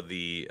all part of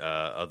the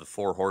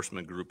Four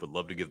Horsemen group. Would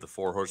love to give the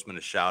Four Horsemen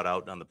a shout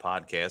out on the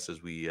podcast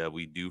as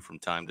we do from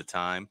time to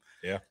time.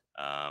 Yeah.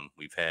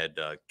 We've had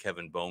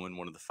Kevin Bowman,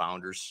 one of the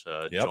founders,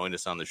 join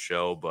us on the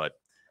show, but,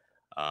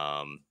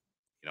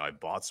 I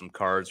bought some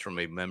cards from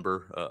a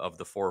member of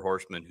the Four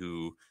Horsemen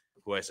who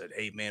I said,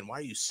 hey man, why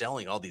are you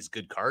selling all these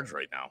good cards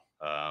right now?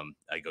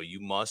 I go, you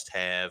must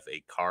have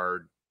a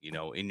card,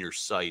 in your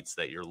sights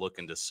that you're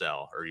looking to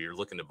sell or you're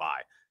looking to buy.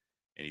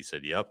 And he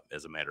said, yep,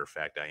 as a matter of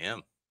fact, I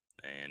am.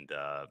 And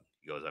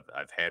he goes,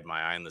 I've had my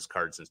eye on this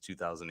card since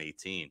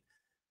 2018.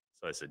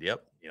 So I said,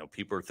 yep,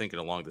 people are thinking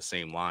along the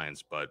same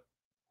lines, but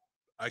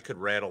I could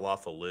rattle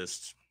off a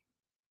list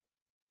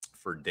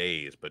for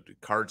days, but the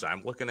cards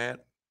I'm looking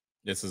at,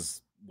 this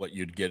is what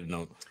you'd get.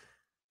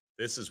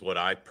 This is what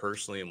I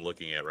personally am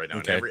looking at right now.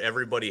 Okay. And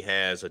everybody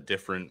has a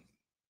different,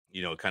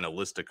 kind of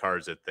list of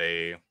cards that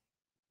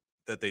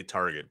they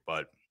target,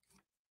 but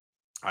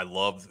I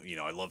love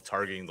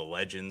targeting the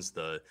legends,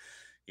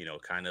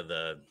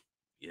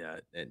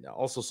 and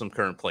also some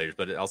current players,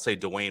 but I'll say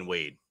Dwayne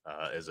Wade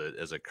as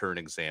a current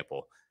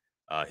example.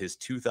 His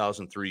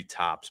 2003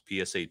 Topps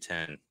PSA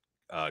 10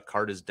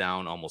 card is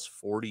down almost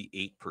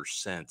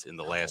 48% in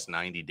the last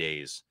 90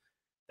 days.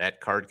 That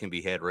card can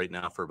be had right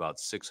now for about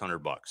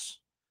 $600.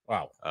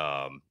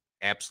 Wow.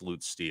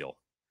 Absolute steal.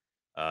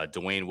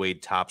 Dwayne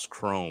Wade Topps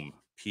Chrome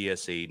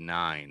PSA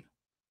 9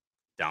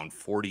 down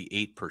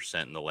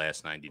 48% in the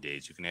last 90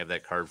 days. You can have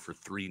that card for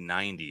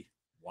 $390.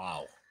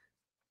 Wow.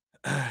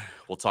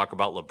 We'll talk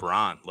about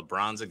LeBron.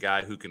 LeBron's a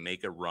guy who can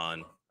make a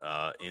run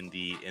in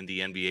the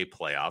NBA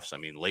playoffs. I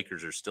mean,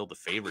 Lakers are still the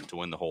favorite to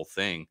win the whole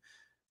thing.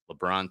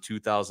 LeBron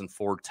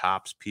 2004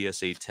 Topps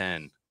PSA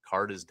 10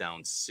 card is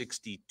down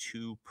 62%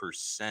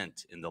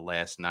 in the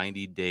last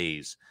 90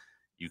 days.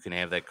 You can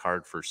have that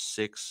card for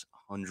 $600.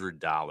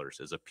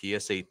 as a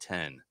PSA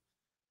 10.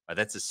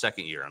 That's his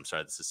second year. I'm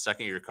sorry, that's his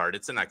second year card.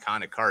 It's an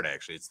iconic card,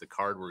 actually. It's the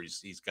card where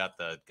he's got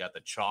the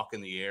chalk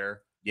in the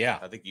air. Yeah,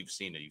 I think you've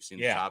seen it. You've seen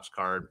the Topps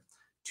card,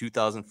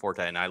 2004,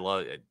 and I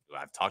love it.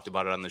 I've talked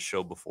about it on the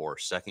show before.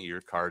 Second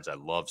year cards, I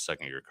love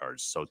second year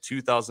cards. So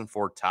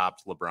 2004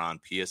 Topps LeBron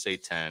PSA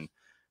 10.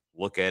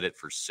 Look at it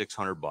for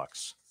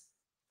 $600.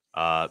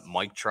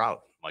 Mike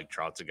Trout. Mike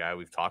Trout's a guy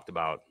we've talked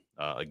about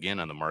again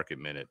on the Market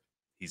Minute.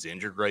 He's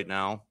injured right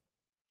now.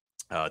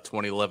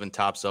 2011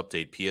 Topps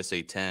update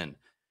PSA 10.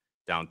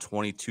 Down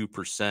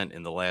 22%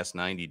 in the last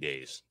 90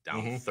 days,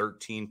 down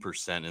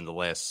 13% in the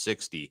last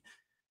 60.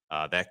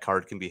 That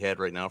card can be had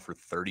right now for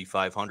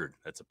 $3,500.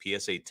 That's a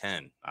PSA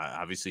 10.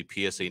 Obviously,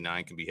 PSA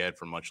 9 can be had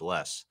for much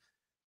less.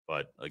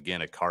 But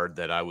again, a card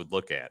that I would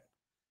look at.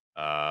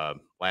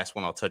 Last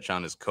one I'll touch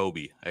on is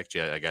Kobe.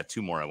 Actually, I got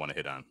two more I want to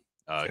hit on.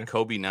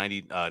 Kobe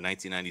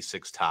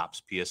 1996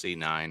 Topps PSA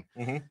 9.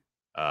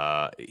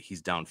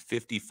 He's down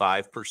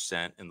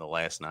 55% in the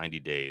last 90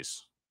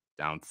 days.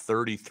 Down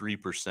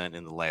 33%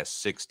 in the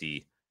last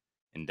 60,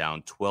 and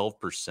down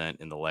 12%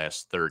 in the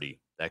last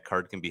 30. That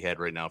card can be had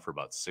right now for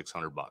about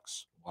 $600.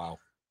 Wow.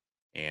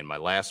 And my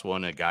last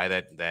one, a guy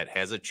that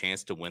has a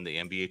chance to win the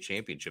NBA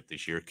championship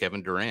this year,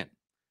 Kevin Durant,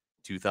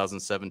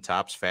 2007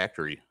 Topps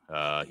Factory.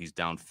 He's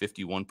down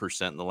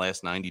 51% in the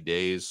last 90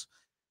 days,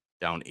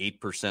 down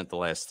 8% the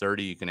last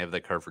 30. You can have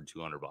that card for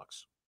 $200.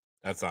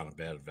 That's not a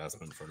bad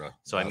investment for the.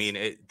 So, I mean,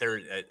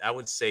 I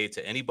would say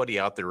to anybody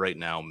out there right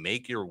now,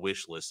 make your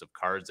wish list of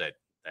cards that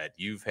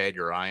you've had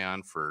your eye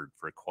on for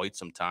quite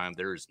some time.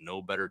 There is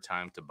no better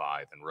time to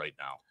buy than right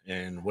now.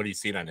 And what do you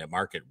see on that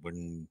market?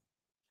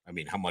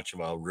 How much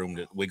of a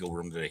wiggle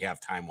room do they have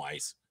time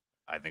wise?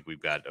 I think we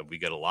got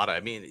a lot of.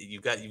 I mean,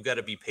 you've got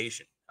to be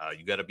patient.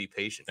 You got to be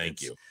patient.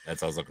 Thank you.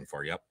 That's what I was looking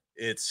for. Yep.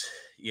 It's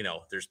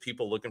there's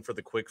people looking for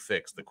the quick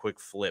fix, the quick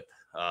flip.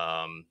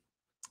 And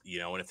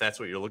if that's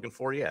what you're looking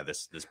for, yeah,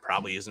 this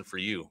probably isn't for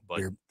you.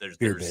 But there's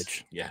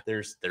bitch. Yeah.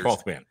 There's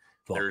 12th man.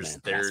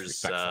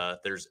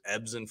 There's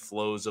ebbs and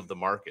flows of the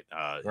market.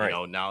 Right.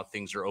 Now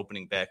things are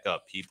opening back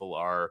up. People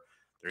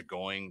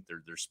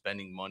they're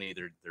spending money.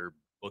 They're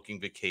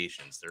booking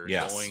vacations. They're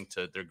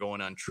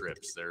going on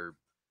trips. They're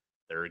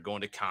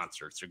going to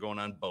concerts. They're going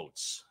on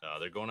boats.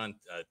 They're going on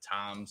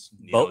Tom's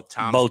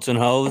boats and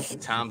hoes.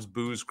 Tom's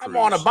booze cruise.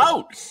 I'm on a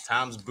boat.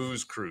 Tom's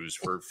booze cruise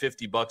for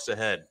 $50 a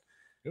head.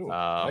 Ooh,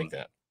 I like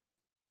that.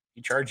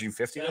 He charge you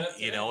 $50.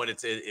 And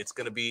it's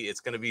gonna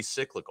be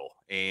cyclical,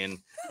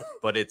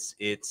 but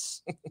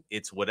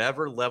it's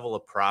whatever level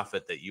of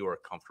profit that you are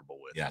comfortable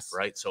with. Yes.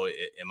 Right. So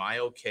am I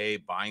okay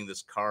buying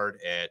this card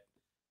at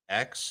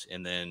X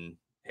and then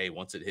hey,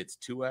 once it hits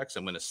 2X,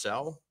 I'm going to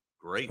sell?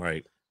 Great.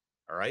 Right.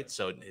 All right.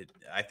 So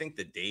I think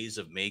the days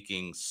of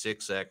making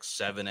 6X,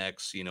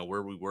 7X,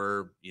 where we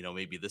were,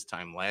 maybe this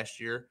time last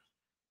year,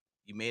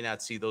 you may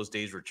not see those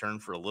days return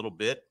for a little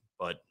bit.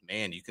 But,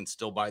 man, you can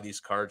still buy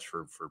these cards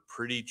for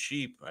pretty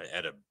cheap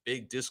at a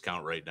big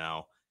discount right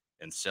now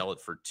and sell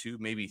it for 2,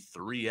 maybe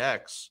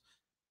 3X,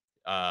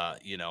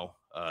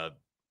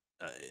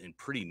 in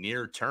pretty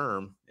near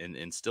term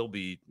and still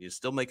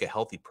make a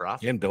healthy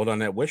profit. And build on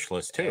that wish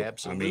list, too.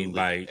 Absolutely.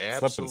 By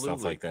flipping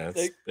stuff like that.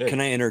 Can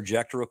I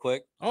interject real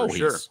quick? Oh,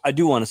 sure. I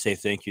do want to say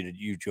thank you to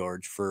you,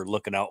 George, for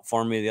looking out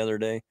for me the other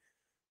day.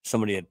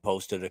 Somebody had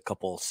posted a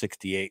couple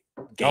 68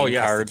 game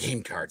cards. The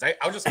game cards. I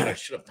was just going to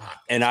should have talked.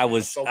 And I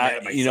was, so mad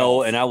at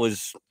myself.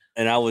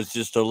 and I was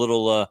just a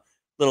little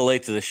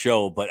late to the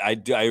show, but I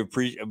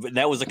appreciate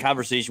that was a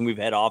conversation we've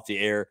had off the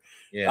air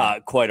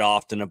quite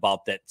often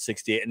about that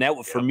 68. And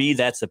that for me,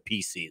 that's a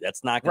PC.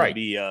 That's not going to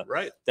be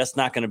right. That's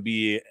not going to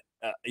be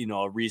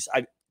a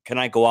reason. Can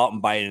I go out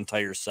and buy an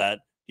entire set?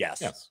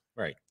 Yes.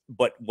 Right.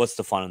 But what's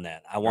the fun in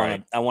that? I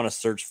want to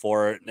search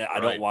for it.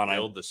 I don't want to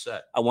build the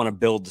set. I want to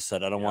build the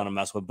set. I don't want to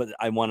mess with. But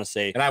I want to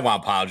say, and I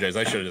want to apologize.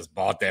 I should have just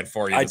bought that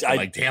for you.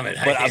 Damn it!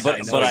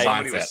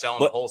 Somebody was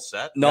selling the whole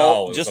set.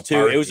 No, just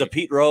two. It was a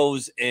Pete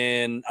Rose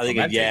and I think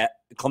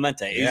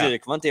Clemente. It was either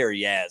Clemente or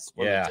Yaz.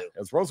 Yeah, it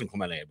was Rose and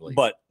Clemente, I believe.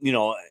 But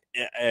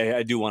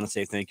I do want to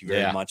say thank you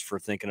very much for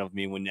thinking of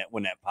me when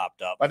that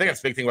popped up. I think that's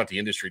a big thing about the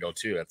industry, though,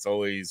 too. It's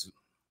always.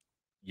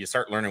 You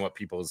start learning what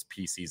people's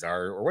PCs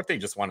are or what they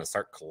just want to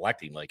start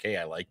collecting. Like, hey,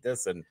 I like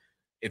this. And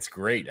it's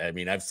great. I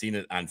mean, I've seen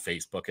it on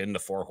Facebook and the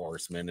Four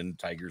Horsemen and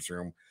Tiger's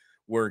Room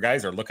where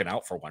guys are looking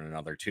out for one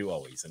another too,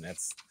 always. And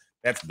that's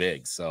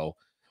big. So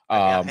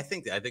I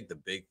think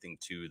the big thing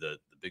too, the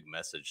big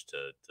message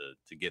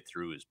to get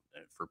through is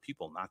for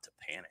people not to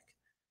panic.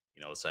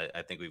 So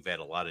I think we've had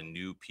a lot of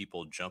new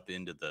people jump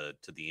into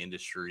the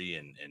industry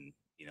and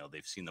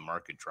they've seen the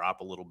market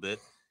drop a little bit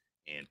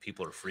and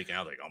people are freaking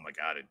out like, oh my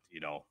God,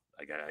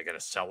 I got to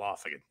sell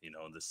off.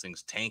 This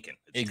thing's tanking.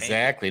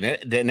 Exactly.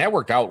 Tanking. And that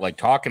worked out like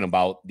talking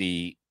about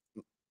the,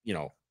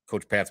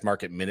 Coach Pat's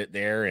Market Minute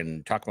there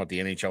and talking about the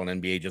NHL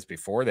and NBA just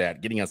before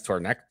that, getting us to our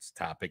next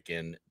topic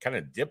and kind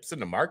of dips in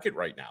the market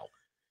right now.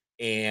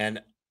 And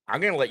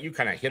I'm going to let you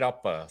kind of hit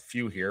up a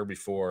few here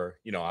before,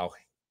 I'll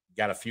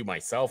got a few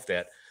myself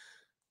that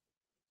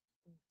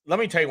let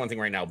me tell you one thing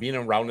right now. Being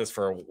around this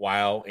for a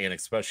while, and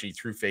especially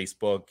through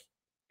Facebook,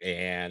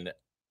 and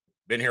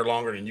been here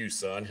longer than you,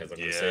 son. As I'm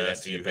going to say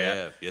that to you,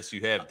 Pat. Yes,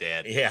 you have,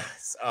 Dad.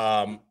 Yes.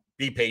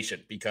 Be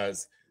patient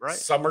because Right.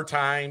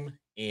 summertime,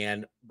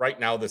 and right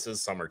now this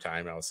is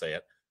summertime. I'll say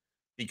it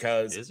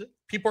because Is it?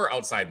 people are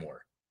outside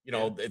more. You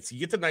know, you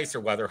get the nicer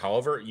weather,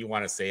 however you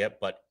want to say it.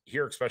 But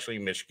here, especially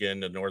in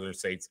Michigan, the northern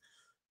states,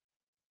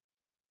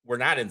 we're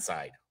not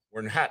inside.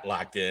 We're not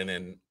locked in,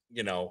 and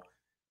you know,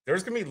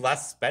 there's going to be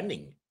less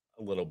spending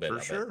a little bit For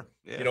of sure. it.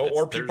 Yeah, You know,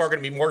 or people are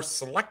going to be more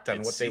select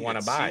on what they want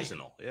to buy.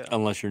 Seasonal. Yeah.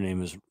 Unless your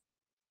name is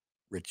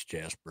Rich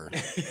Jasper,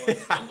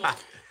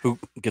 who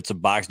gets a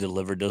box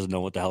delivered, doesn't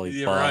know what the hell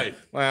he bought. Right.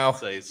 Well,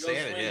 Say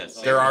Santa,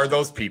 yes. there are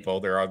those people.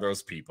 There are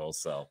those people.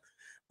 So,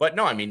 but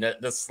no, I mean,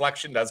 the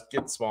selection does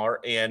get smaller,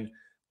 and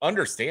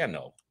understand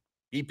though,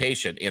 be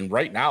patient. And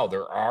right now,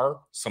 there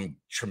are some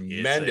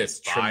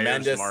tremendous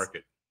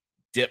market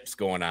dips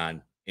going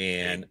on,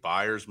 and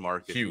buyer's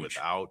market huge.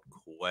 Without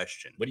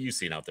question. What are you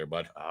seeing out there,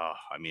 bud?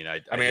 I mean,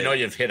 I know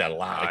you've hit a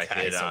lot.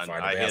 I hit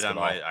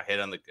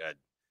on the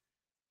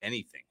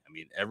anything. I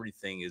mean,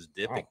 everything is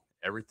dipping. Wow.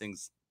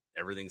 Everything's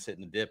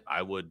hitting the dip.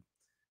 I would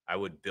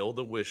build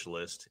a wish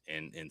list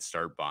and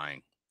start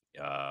buying.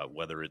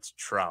 Whether it's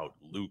Trout,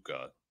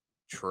 Luka,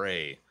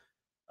 Trey,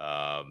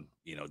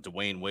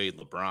 Dwayne Wade,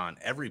 LeBron,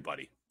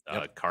 everybody.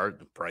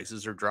 Card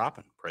prices are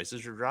dropping.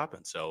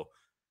 So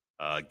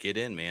get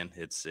in, man.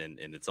 It's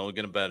only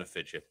going to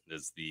benefit you.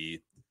 As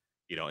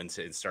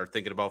and start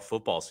thinking about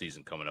football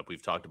season coming up.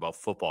 We've talked about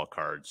football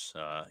cards,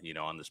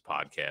 on this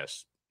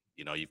podcast.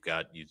 You've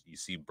got you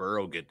see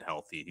Burrow getting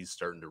healthy. He's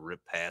starting to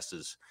rip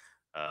passes,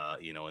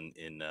 in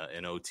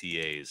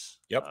OTAs.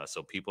 Yep.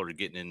 So people are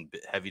getting in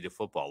heavy to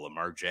football.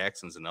 Lamar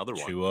Jackson's another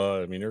one.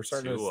 Tua, I mean, they're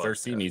starting to they're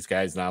seeing these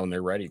guys now, and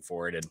they're ready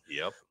for it. And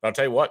yep. But I'll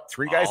tell you what,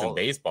 3 guys in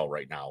baseball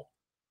right now,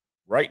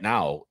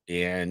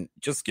 and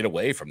just get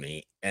away from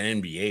the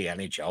NBA,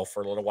 NHL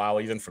for a little while,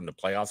 even from the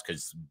playoffs,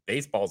 because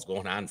baseball's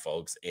going on,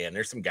 folks. And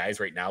there's some guys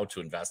right now to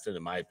invest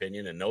in my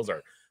opinion, and those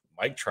are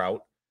Mike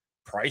Trout.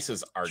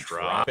 Prices are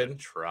dropping.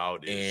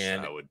 Trout is,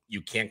 and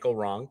you can't go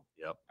wrong.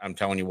 Yep. I'm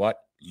telling you what,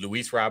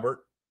 Luis Robert,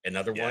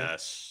 another one.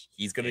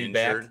 He's going to be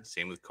back.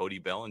 Same with Cody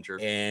Bellinger.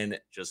 And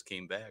just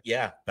came back.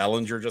 Yeah.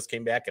 Bellinger just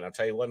came back. And I'll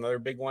tell you what, another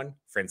big one,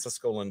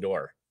 Francisco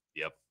Lindor.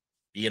 Yep.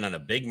 Being on a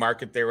big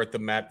market there with the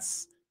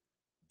Mets,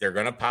 they're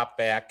going to pop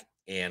back,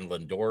 and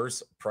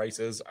Lindor's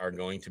prices are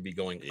going to be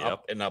going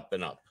up and up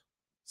and up.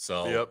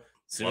 So as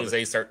soon as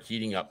they start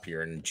heating up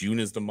here, and June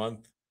is the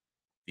month,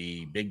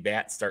 the big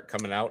bats start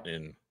coming out,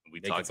 and we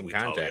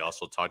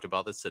also talked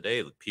about this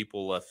today.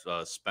 People left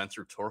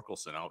Spencer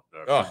Torkelson out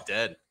for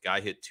dead.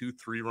 Guy hit 2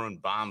 3-run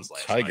bombs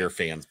last night. Tiger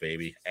fans,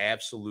 baby.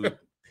 Absolute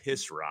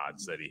piss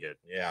rods that he hit.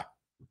 Yeah.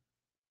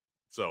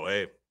 So,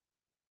 hey,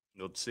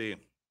 let's see.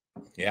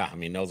 Yeah, I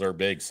mean, those are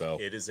big. So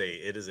it is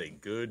a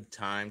good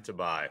time to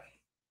buy.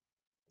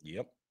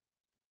 Yep.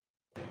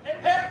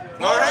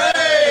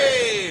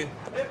 Hooray!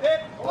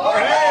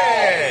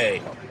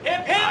 Hooray!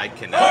 I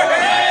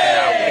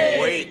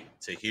cannot wait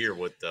to hear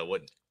what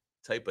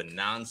type of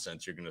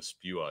nonsense you're going to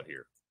spew out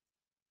here.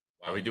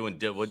 Are we doing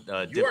what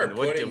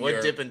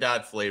Dippin'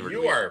 Dot flavor?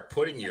 You are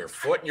putting your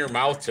foot in your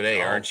mouth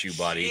today, aren't you,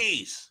 buddy?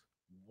 Jeez.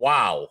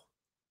 Wow.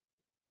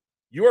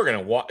 You are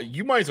going to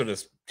you might as well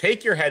just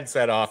take your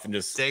headset off and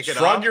just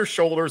shrug your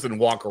shoulders and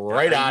walk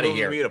right out of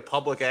here. Are you to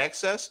public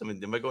access? I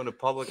mean, am I going to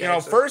public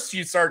access? First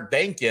you start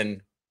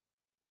thanking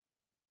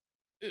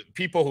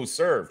people who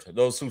served,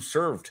 those who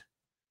served.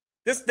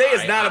 This day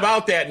is not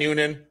about that,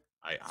 Noonan.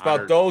 It's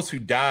about those who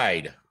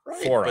died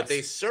for us. But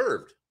they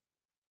served.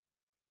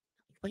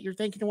 But you're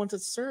thanking the ones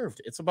that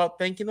served. It's about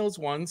thanking those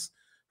ones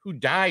who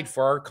died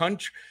for our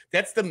country.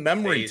 That's the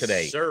memory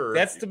today.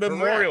 That's the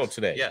memorial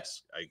today.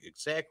 Yes,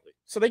 exactly.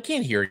 So they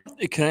can't hear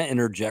you. Can I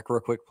interject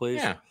real quick, please?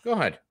 Yeah, go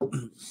ahead.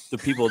 The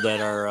people that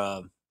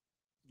are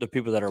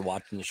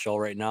watching the show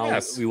right now,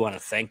 we want to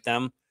thank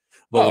them,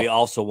 but we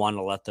also want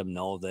to let them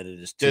know that it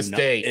is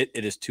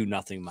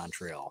 2-0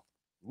 Montreal.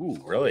 Ooh,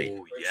 really?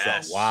 Oh,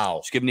 yes. So, wow.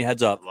 Just giving you a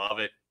heads up. Love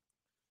it.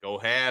 Go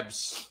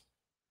Habs.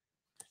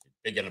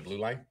 Big on the blue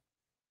line.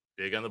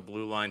 Big on the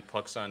blue line.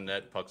 Pucks on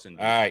net. Pucks in.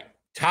 All right.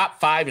 Top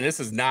 5, and this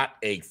is not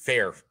a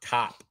fair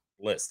top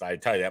list. I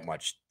tell you that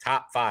much.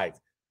 Top 5.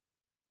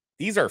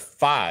 These are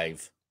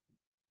 5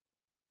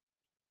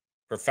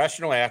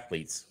 professional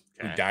athletes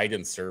who died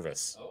in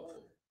service. Oh.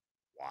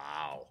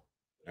 Wow.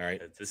 All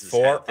right. This is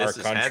for our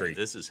country.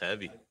 This is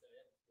heavy.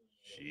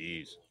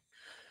 Jeez.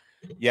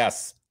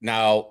 Yes.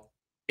 Now,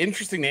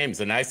 interesting names.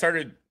 And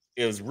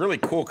it was really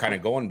cool kind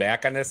of going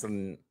back on this.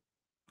 And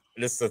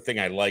this is the thing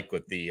I like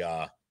with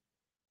the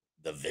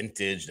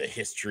vintage, the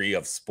history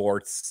of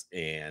sports,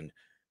 and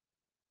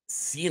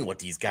seeing what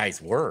these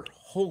guys were.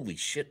 Holy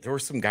shit. There were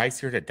some guys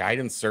here that died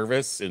in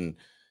service in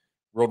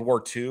World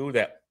War II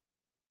that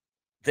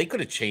they could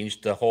have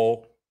changed the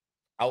whole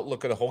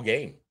outlook of the whole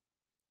game.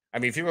 I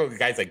mean, if you look at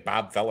guys like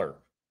Bob Feller,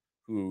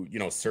 who,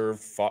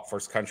 fought for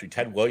his country,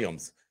 Ted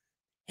Williams,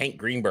 Hank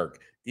Greenberg,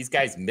 these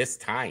guys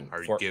missed time.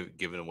 Are you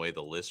giving away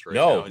the list right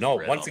now?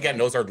 No. Once again,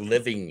 those are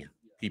living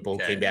people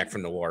who came back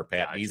from the war,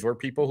 Pat. Gotcha. These were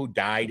people who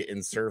died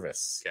in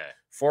service Okay.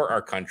 for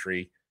our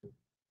country.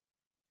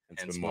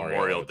 It's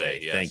Memorial Day.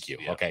 Yes. Thank you.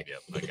 Yep, Okay.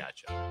 Yep. I got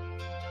you.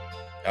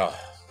 Oh.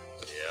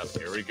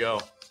 Yep. Here we go.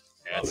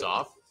 Hats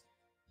off.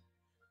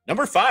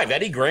 Number 5,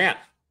 Eddie Grant.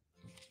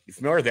 You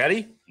familiar with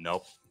Eddie?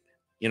 Nope.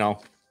 You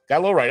know, got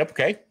a little write-up,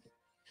 okay?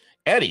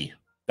 Eddie,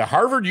 the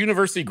Harvard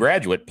University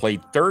graduate,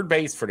 played third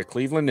base for the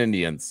Cleveland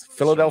Indians,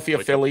 Philadelphia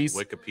Phillies,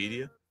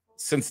 Wikipedia,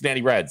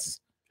 Cincinnati Reds,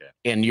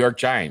 and New York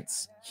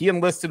Giants. He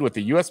enlisted with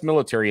the U.S.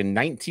 military in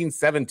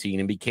 1917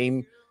 and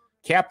became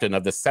captain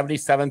of the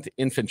 77th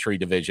Infantry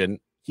Division.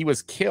 He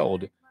was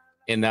killed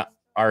in the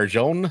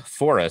Argonne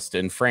Forest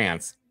in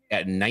France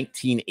at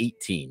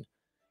 1918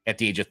 at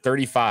the age of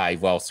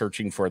 35 while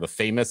searching for the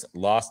famous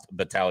Lost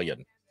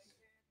Battalion.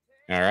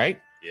 All right?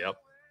 Yep.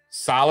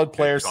 Solid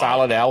player,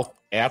 solid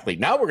athlete.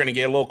 Now we're going to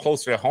get a little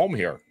closer to home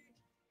here.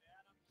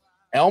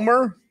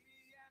 Elmer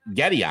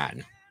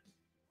Gedeon.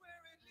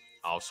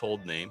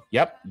 Household name.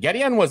 Yep.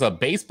 Gedeon was a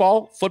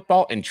baseball,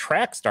 football, and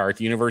track star at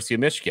the University of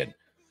Michigan.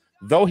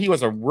 Though he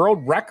was a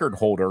world record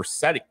holder,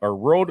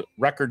 world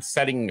record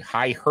setting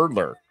high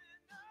hurdler,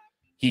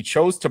 he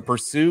chose to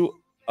pursue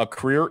a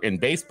career in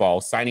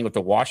baseball, signing with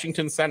the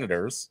Washington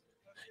Senators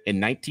in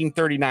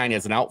 1939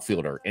 as an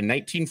outfielder. In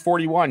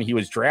 1941, he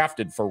was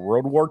drafted for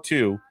World War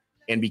II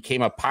and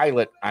became a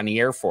pilot on the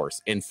Air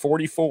Force. In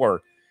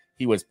 1944,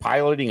 he was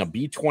piloting a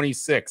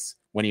B-26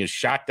 when he was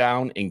shot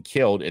down and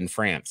killed in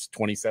France,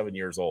 27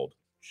 years old.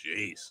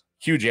 Jeez.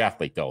 Huge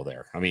athlete, though,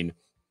 there. I mean,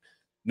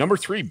 number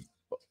 3,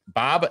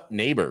 Bob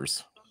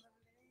Neighbors.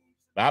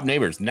 Bob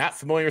Neighbors. Not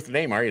familiar with the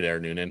name, are you there,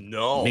 Noonan?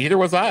 No. Neither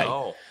was I.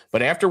 No.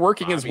 But after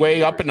working his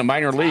way up in the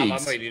minor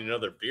leagues. I might need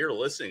another beer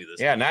listening to this.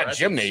 Yeah, not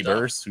Jim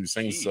Neighbors, who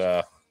sings.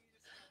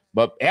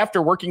 But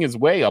after working his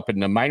way up in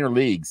the minor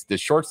leagues, the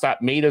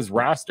shortstop made his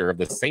roster of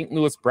the St.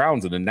 Louis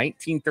Browns in the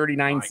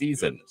 1939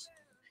 season. Goodness.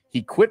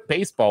 He quit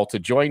baseball to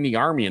join the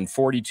Army in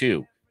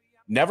 1942.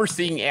 Never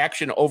seeing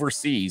action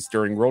overseas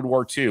during World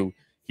War II,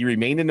 he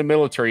remained in the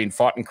military and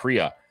fought in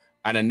Korea.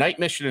 On a night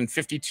mission in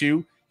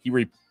 1952,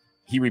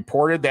 he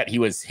reported that he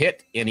was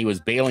hit and he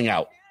was bailing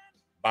out.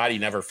 Body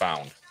never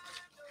found.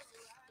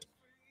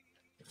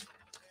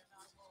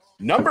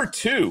 Number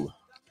 2,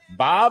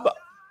 Bob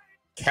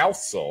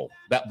Kelso,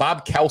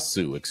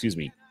 excuse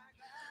me.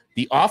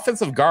 The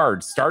offensive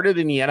guard started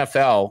in the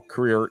NFL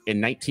career in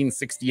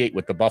 1968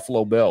 with the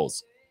Buffalo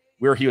Bills,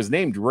 where he was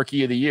named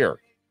Rookie of the Year.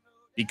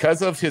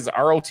 Because of his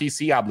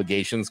ROTC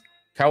obligations,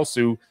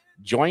 Kelso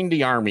joined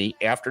the Army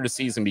after the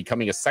season,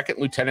 becoming a second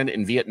lieutenant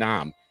in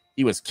Vietnam.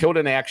 He was killed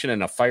in action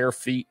in a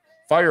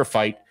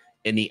firefight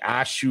in the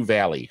Ashu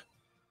Valley.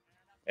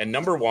 And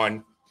number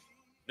 1.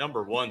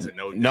 Number 1's a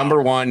no doubt.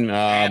 Number 1.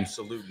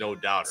 Absolute no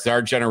doubt. It's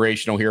our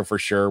generational here for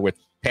sure with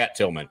Pat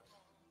Tillman.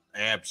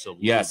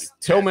 Absolutely. Yes.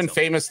 Tillman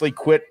famously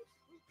quit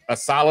a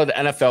solid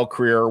NFL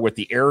career with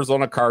the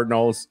Arizona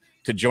Cardinals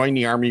to join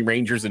the Army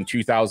Rangers in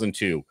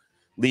 2002,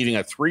 leaving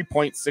a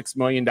 $3.6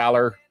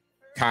 million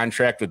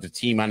contract with the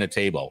team on the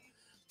table.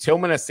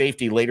 Tillman, a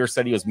safety, later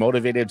said he was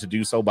motivated to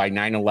do so by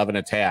 9/11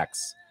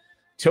 attacks.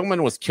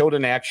 Tillman was killed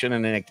in action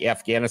in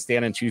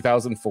Afghanistan in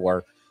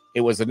 2004.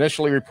 It was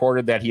initially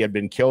reported that he had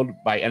been killed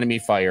by enemy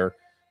fire.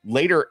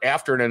 Later,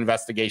 after an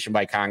investigation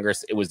by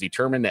Congress, it was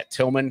determined that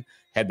Tillman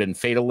had been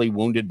fatally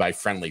wounded by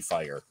friendly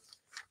fire.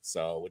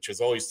 So, which is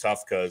always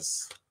tough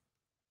because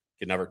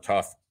you can never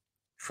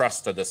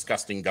trust a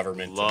disgusting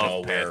government. Love to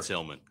know Pat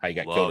Tillman. How you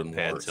got Love killed in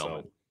Pat war.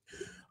 Tillman.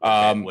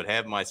 So, Would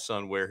have my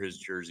son wear his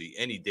jersey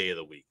any day of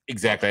the week.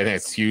 exactly. I think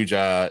it's huge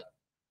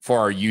for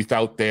our youth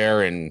out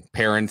there and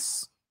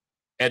parents.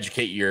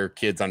 Educate your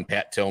kids on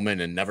Pat Tillman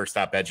and never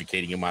stop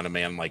educating them on a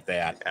man like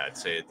that. Yeah, I'd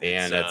say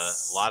And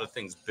it's a lot of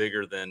things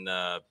bigger than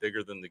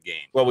the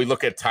game. Well, we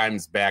look at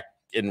times back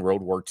in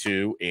World War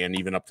II and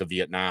even up to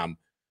Vietnam,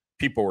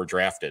 people were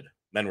drafted.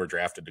 Men were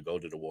drafted to go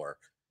to the war.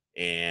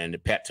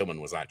 And Pat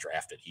Tillman was not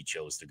drafted. He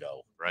chose to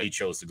go. Right. He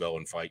chose to go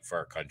and fight for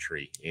our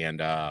country.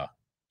 And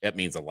that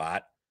means a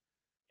lot.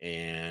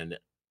 And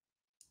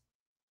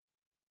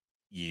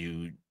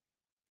you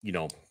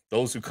know,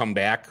 those who come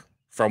back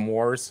from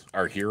wars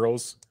are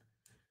heroes,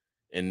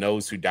 and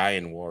those who die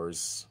in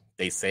wars,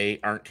 they say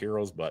aren't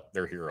heroes, but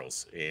they're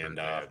heroes. And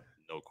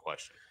no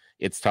question,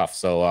 it's tough.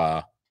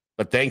 So,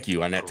 but thank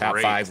you on that top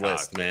Great 5 top,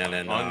 list, man.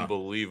 And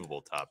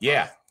unbelievable top 5.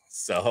 yeah.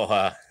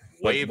 So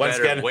way once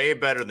better, again, way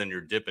better than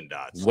your Dippin'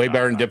 Dots. way top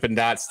better than 5. Dippin'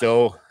 Dots.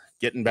 Still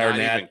getting better Not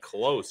than that. even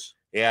close.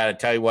 Yeah, I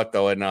tell you what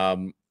though,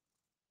 and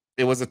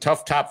it was a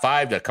tough top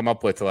 5 to come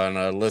up with on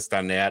a list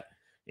on that.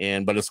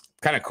 But it's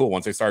kind of cool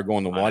once I started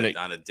going to one.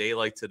 On a day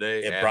like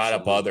today, It brought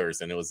up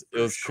others, and it was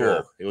cool.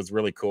 sure. It was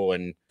really cool.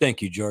 And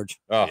Thank you, George.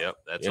 Yep,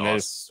 that's and I awesome.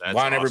 just That's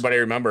want awesome. everybody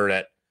to remember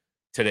that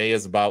today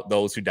is about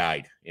those who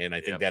died, and I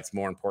think Yep. that's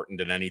more important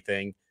than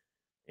anything.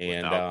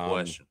 And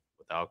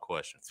Without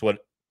question. it's what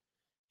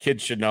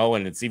kids should know.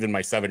 And it's even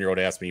my 7-year-old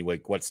asked me,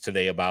 like, "What's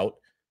today about?"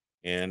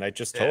 And I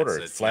just told her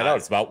it's flat not- out,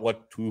 it's about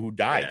who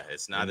died. Yeah,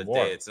 it's not in a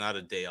war. day. It's not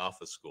a day off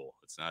of school.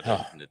 It's not.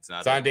 Oh, It's not.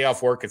 It's on a day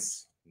off work.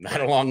 It's not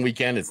a long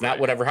weekend. It's not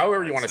whatever,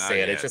 however you want to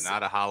say it. It's just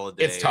not a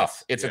holiday. It's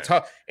tough.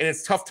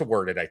 It's tough to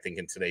word it, I think,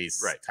 in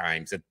today's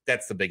times.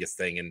 That's the biggest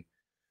thing. And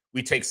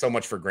we take so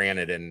much for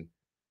granted. And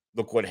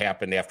look what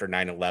happened after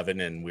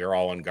 9/11, and we were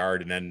all on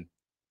guard. And then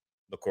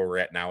look where we're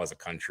at now as a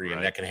country,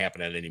 and that can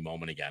happen at any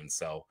moment again.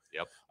 So,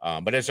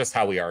 but it's just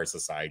how we are as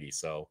society.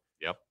 So,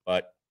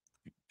 but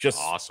just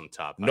awesome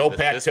top. No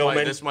Pat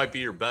Tillman. This might be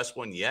your best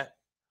one yet.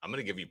 I'm going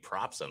to give you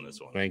props on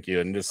this one. Thank you.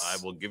 And I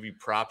will give you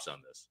props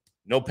on this.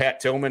 No Pat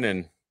Tillman,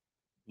 and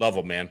love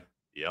them, man.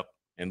 Yep.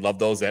 And love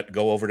those that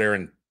go over there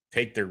and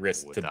take their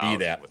risk to be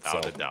that.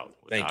 Without a doubt.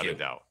 Thank you.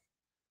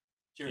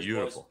 Cheers,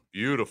 beautiful. boys.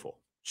 Beautiful.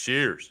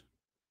 Cheers.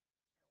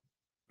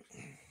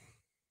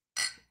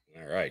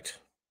 All right.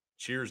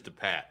 Cheers to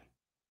Pat.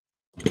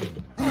 Ooh-wee!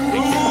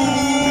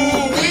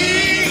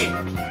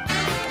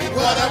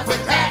 What up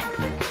with that?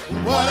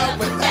 What up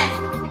with that?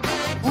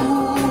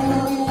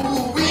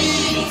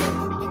 Ooh-wee!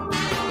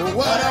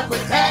 What up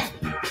with that?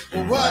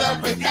 What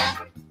up with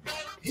that?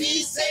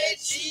 He said,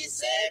 she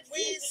said,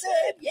 we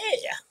said,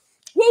 yeah.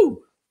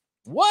 Woo!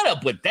 What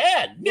up with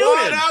that?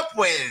 What up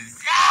with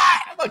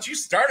that? How about you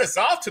start us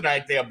off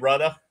tonight there,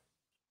 brother?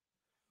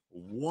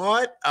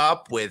 What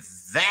up with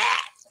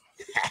that?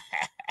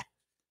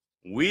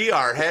 We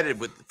are headed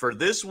for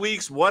this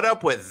week's What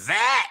Up With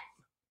That.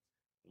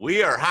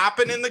 We are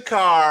hopping in the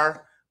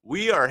car.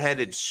 We are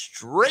headed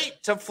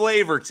straight to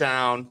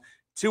Flavortown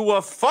to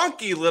a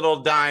funky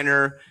little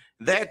diner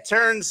that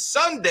turns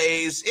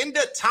Sundays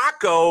into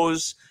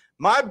tacos.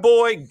 My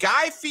boy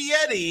Guy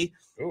Fieri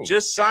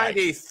just signed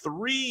a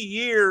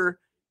 3-year,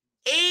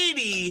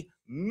 $80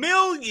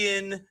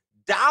 million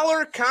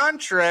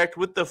contract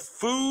with the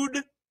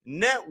Food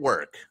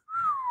Network.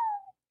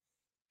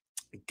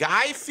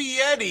 Guy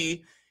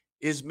Fieri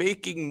is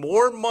making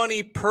more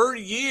money per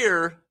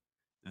year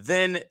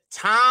than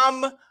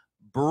Tom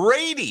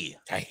Brady.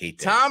 I hate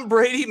that. Tom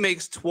Brady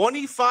makes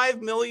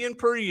 $25 million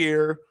per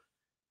year.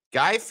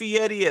 Guy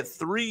Fieri at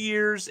 3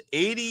 years,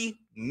 $80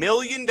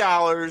 million.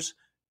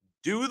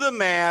 Do the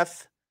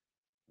math.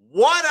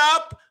 What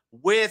up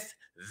with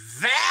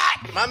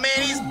that? My man,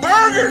 he's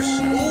burgers.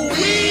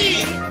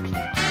 Ooh-wee!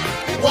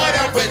 What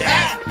up with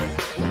that?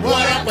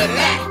 What up with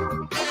that?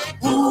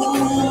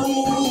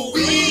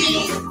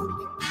 Ooh-wee!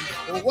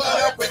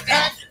 What up with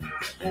that?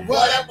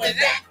 What up with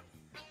that?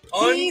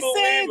 He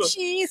said,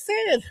 she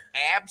said.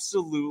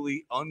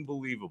 Absolutely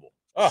unbelievable.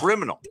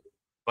 Criminal.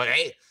 But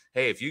hey,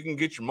 if you can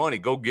get your money,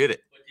 go get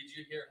it. But did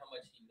you hear how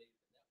much he made?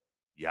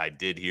 Yeah, I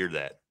did hear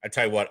that. I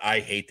tell you what, I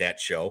hate that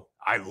show.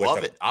 I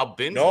love it. I'll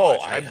binge No,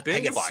 watch. I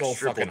binge get watch so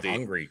Triple fucking D.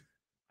 hungry.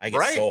 I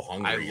get so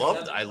hungry.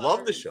 I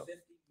love the show.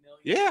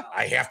 Yeah.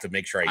 I have to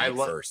make sure I eat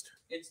first.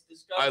 It's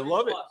Discovery I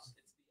love it. Plus. It's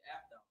the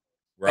app now.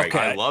 Right. Okay.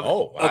 I love it.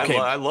 Oh, okay.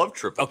 I love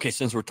Triple D. Okay,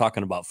 since we're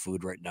talking about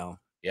food right now,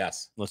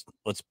 yes. let's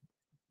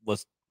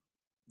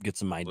get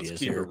some ideas Let's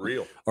keep here, it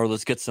real. or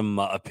let's get some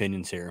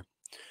opinions here.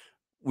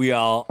 We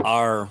all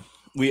are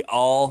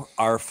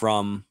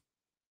from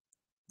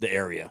the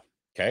area.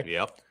 Okay.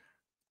 Yep.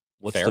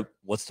 What's Fair.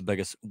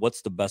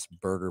 the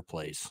best burger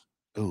place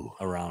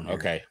around here?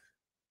 Okay.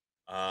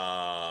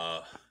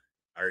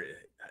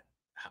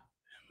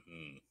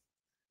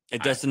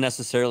 It doesn't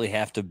necessarily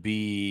have to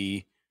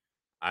be.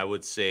 I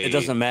would say It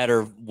doesn't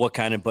matter what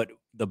kind of, but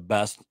the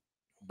best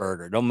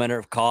burger. Don't matter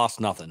if cost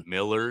nothing.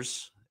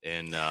 Miller's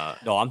and No,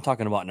 I'm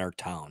talking about in our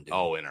town, dude.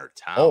 in our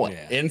town. Oh,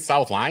 yeah. in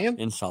South Lyon?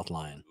 In South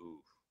Lyon. Ooh.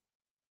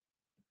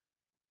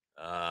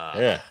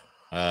 Yeah.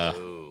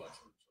 Ooh.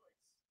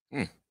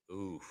 Hmm.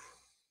 Ooh.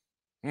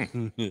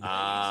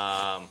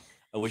 I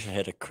wish I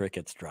had a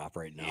crickets drop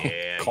right now.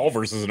 Yeah.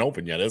 Culver's isn't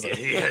open yet, is it?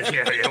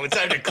 Yeah. What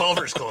time did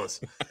Culver's close?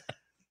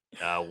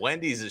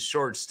 Wendy's is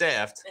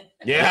short-staffed.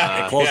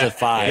 Yeah. They close yeah. at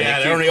 5. Yeah, They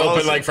they keep only open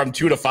closing. like from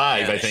 2 to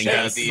 5, I think. Yeah,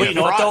 That's- the But you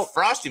know what, though?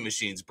 frosty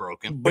machine's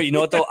broken. But you know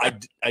what though?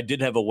 I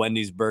did have a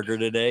Wendy's burger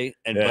today,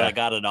 but Yeah. I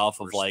got it off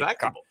of like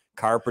Respectable.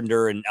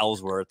 Carpenter and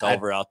Ellsworth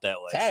over out that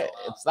way. Hey,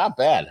 it's not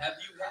bad. Have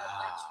you had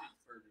Lake Street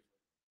burger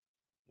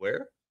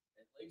Where? at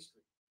Lake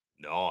Street?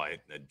 No,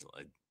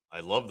 I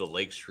love the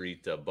Lake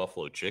Street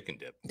buffalo chicken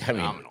dip. I mean,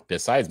 Phenomenal.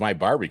 besides my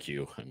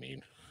barbecue,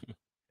 We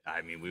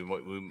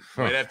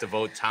might have to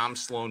vote Tom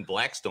Sloan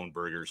Blackstone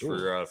Burgers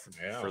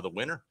for the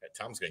winner.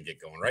 Tom's gonna get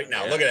going right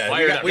now. Yeah. Look at that.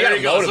 Fired up. We got There him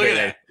he goes. Look at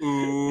motivated. that.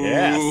 Ooh.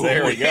 Yes,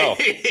 there we go.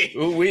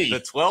 Ooh-wee. The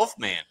 12th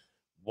man.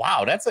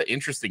 Wow, that's an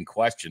interesting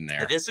question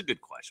there. It is a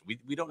good question.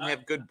 We don't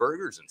have good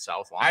burgers in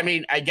South Lyon. I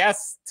mean, I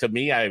guess to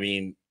me,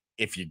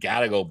 if you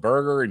gotta go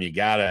burger and you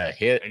gotta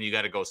hit, and you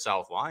got to go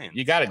South Lyon.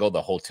 you gotta go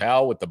the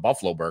hotel with the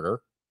buffalo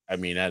burger. I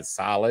mean, that's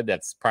solid.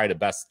 That's probably the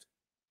best.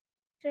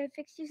 Should I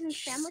fix you some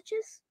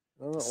sandwiches?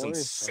 Some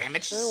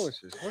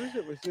sandwiches? What is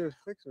it with you?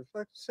 Fix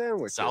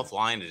sandwiches. South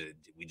Lyon is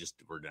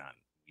we're done.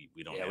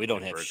 We don't. Yeah, have we don't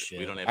good have burgers. shit.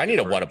 We don't have. I need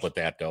good a what up burgers. with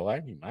that though.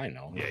 I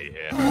know.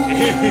 Yeah.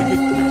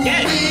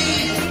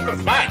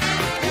 Fine.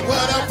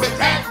 What up with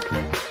that?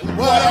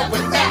 What up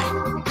with that?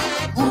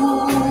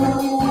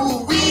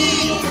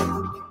 Ooh-wee!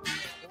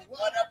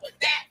 What up with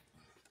that?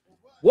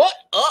 What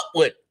up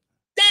with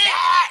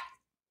that?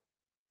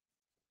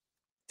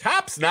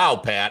 Tops now,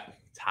 Pat.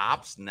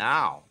 Tops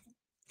Now.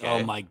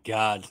 Oh my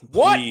God!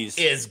 What Please.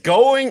 is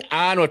going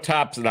on with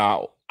Tops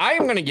Now? I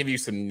am going to give you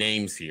some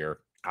names here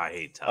I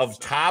hate Tops of Now.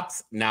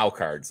 Tops Now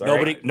cards. all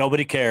right?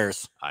 Nobody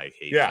cares. I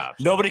hate Yeah. Tops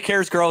Nobody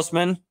cares,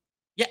 Grossman.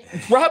 Yeah,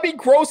 Robbie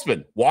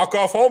Grossman,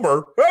 walk-off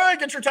homer. Hey,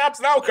 get your Tops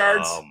Now Now.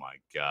 cards. Oh my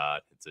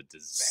God, it's a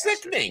disaster.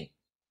 Sickening.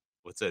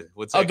 What's that?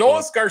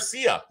 Adolis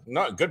Garcia,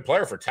 not a good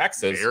player for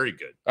Texas. Very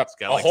good. A It's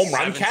got like home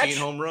run 17 catch.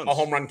 home runs. A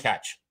home run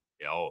catch.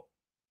 Yeah, oh,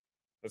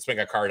 Let's make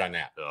a card on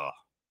that.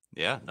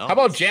 yeah. No. How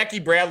about Jackie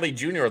Bradley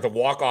Jr. with a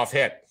walk-off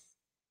hit?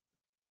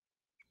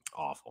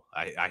 Awful.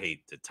 I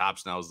hate the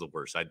Tops Now is the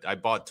worst. I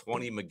bought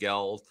 20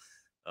 Miguel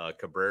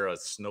Cabrera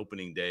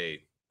Snopening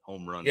Day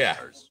home run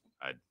cards.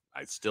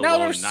 I still Now,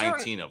 own there's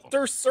 19 of them.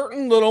 There's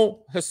certain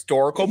little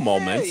historical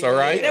moments, all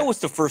right? That was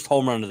the first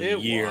home run of the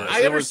year. was.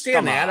 I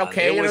understand that, on.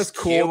 okay? It It was was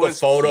cool, cute. the It was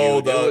photo,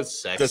 cute. It the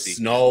was sexy.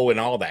 snow and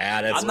all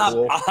that. That's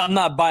cool. I'm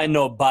not buying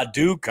no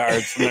Badu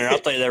cards from there. I'll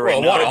tell you that right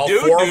Well, now. what, all Badoo,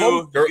 four of them?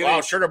 you're There, gonna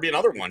oh, sure, there'll be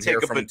another one here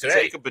from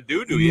today. Take a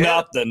Badudu, yeah.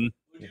 Nothing.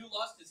 Badu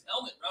lost his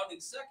helmet rounding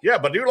second. Yeah,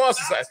 Badu lost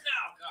his Tops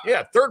Now,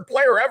 God. third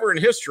player ever in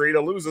history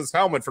to lose his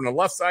helmet from the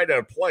left side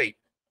of the plate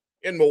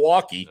in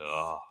Milwaukee.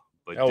 Oh,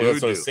 Oh,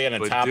 that's what I was saying, a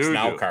Tops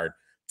Now card.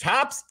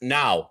 Tops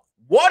Now.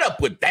 What up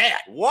with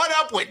that? What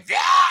up with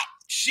that?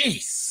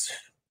 Jeez.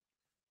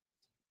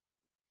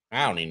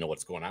 I don't even know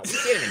what's going on. We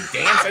can't even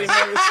dance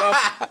anymore with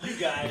stuff. You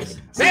guys.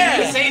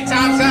 Say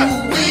Tops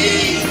Up.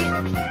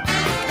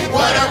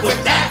 What up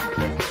with that?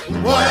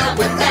 What up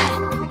with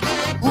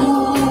that?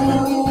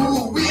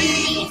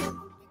 Ooh-wee.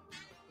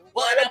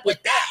 What up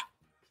with that?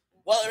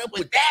 What up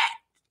with that?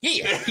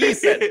 He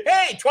said,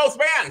 hey, 12th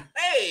man.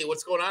 Hey,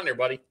 what's going on there,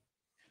 buddy?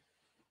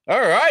 All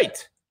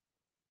right.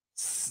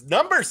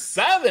 Number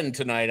 7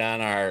 tonight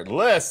on our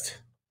list.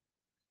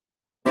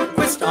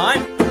 Quiz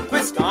time,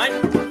 quiz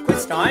time,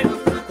 quiz time,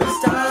 quiz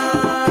time.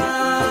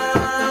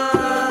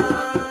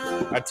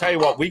 I tell you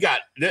what, we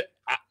got.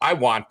 I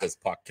want this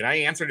puck. Can I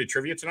answer the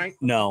trivia tonight?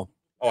 No.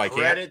 Oh, I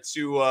can't. Credit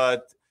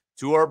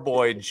to our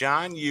boy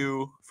John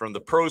Yu from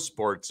the Pro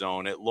Sports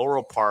Zone at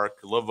Laurel Park,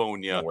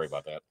 Livonia. Don't worry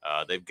about that.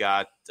 They've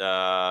got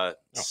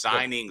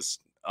signings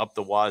up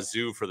the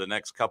wazoo for the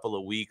next couple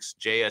of weeks.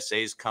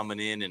 JSA's coming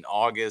in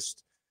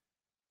August.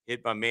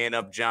 Hit my man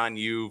up, John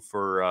Yu,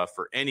 for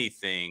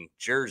anything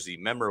jersey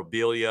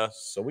memorabilia.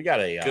 So we got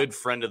a good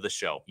friend of the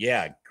show.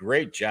 Yeah,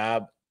 great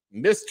job,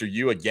 Mr.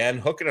 Yu again,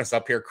 hooking us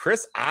up here.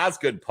 Chris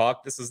Osgood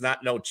puck. This is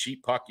not no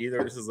cheap puck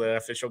either. This is an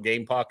official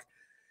game puck,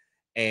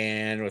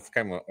 and with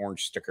kind of an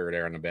orange sticker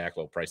there on the back,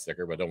 little price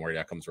sticker. But don't worry,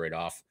 that comes right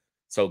off.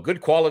 So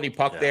good quality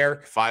puck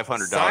there.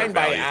 $500 signed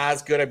by value.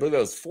 Osgood. I believe it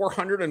was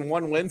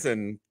 401 wins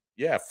and.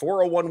 Yeah,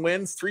 401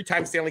 wins,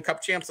 3-time Stanley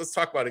Cup champs. Let's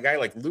talk about a guy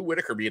like Lou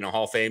Whitaker being in a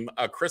Hall of Fame.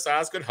 Chris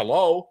Osgood,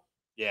 hello.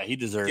 Yeah, he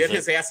deserves Get it.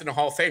 his ass in the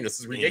Hall of Fame. This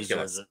is He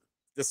ridiculous. deserves it.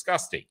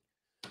 Disgusting.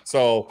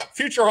 So,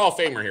 future Hall of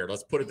Famer here.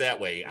 Let's put it that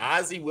way.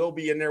 Ozzy will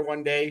be in there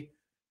one day.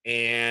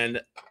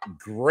 And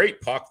great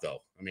puck,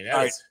 though. I mean,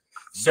 that is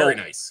very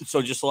nice.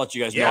 So just to let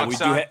you guys Yeah, know, we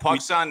do have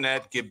pucks on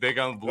net. Get big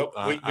on blue.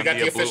 We got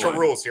the official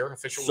rules here.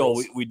 Official so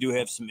rules. we do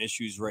have some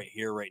issues right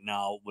here, right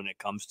now, when it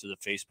comes to the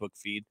Facebook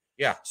feed.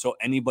 Yeah. So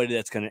anybody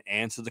that's going to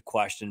answer the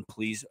question,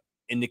 please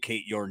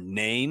indicate your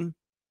name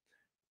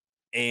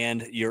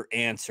and your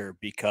answer,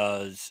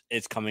 because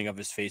it's coming up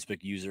as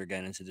Facebook user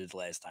again as it did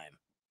last time.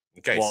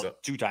 Okay. Well, so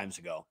 2 times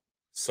ago.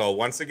 So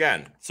once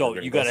again. So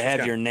you got to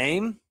have your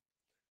name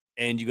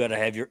and you got to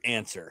have your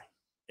answer.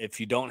 If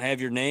you don't have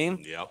your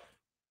name,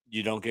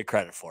 you don't get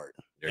credit for it.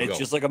 There you It's go.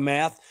 just like a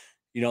math.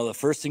 You know, the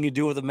first thing you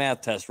do with a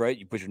math test, right?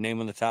 You put your name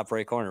on the top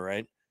right corner,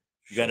 right?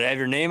 You got to have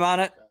your name on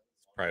it.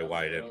 Probably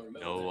why I didn't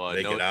no,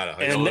 make it out of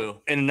high And,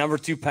 school. and a number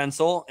 2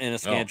 pencil and a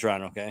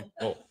Scantron, okay?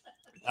 Oh.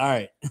 All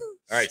right.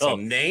 All right, so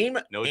name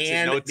no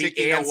and the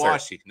ticky, no answer.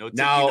 washy. No ticky,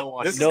 Now, no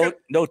washy. this is good.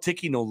 No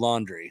ticky, no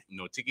laundry.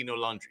 No ticky, no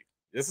laundry.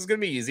 This is going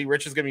to be easy.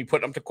 Rich is going to be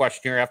putting up the question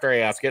here after I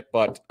ask it.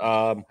 But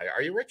are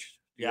you Rich?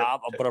 Yeah, I'll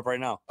put up right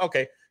now.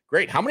 Okay,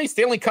 great. How many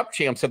Stanley Cup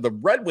champs have the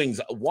Red Wings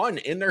won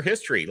in their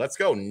history? Let's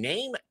go.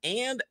 Name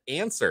and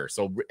answer.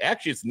 So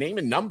actually, it's name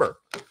and number.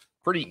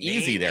 Pretty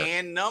easy there.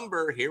 And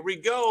number. Here we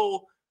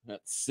go.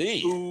 Let's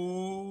see.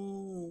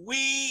 Ooh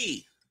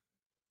wee.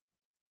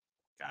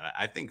 God,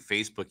 I think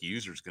Facebook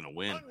user's going to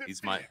win.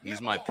 He's my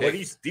Boy,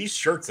 pick. these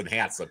shirts and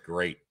hats look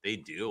great. They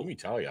do. Let me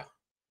tell you.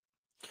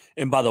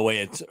 And by the way,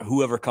 it's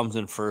whoever comes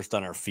in first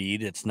on our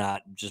feed. It's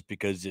not just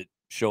because it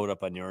showed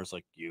up on yours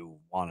like you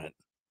want it.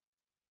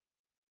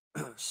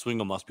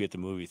 Swingle must be at the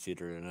movie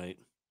theater tonight.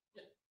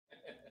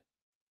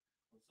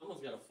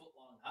 Someone's got a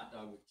foot-long hot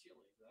dog with chili.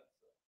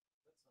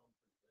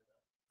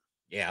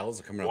 Yeah, those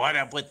are coming up. What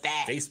up with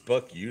that?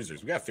 Facebook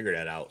users. We got to figure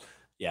that out.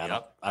 Yeah,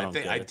 Yep. I don't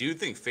think get I it. do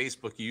think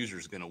Facebook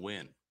user's going to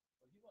win.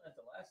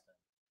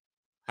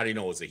 How do you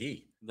know it was a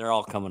he? They're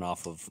all coming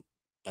off of.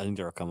 I think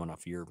they're all coming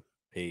off your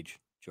page,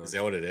 George. Is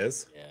that what it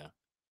is? Yeah.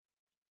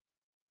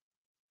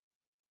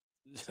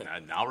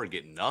 Now we're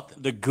getting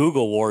nothing. The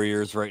Google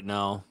Warriors right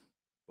now.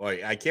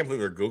 Boy, I can't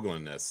believe we're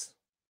Googling this.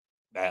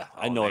 Yeah,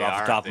 I know it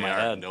off the top of my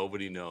head.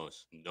 Nobody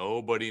knows.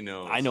 Nobody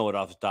knows. I know it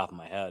off the top of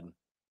my head.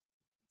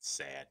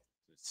 Sad.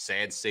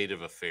 sad state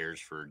of affairs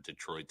for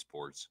Detroit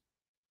sports.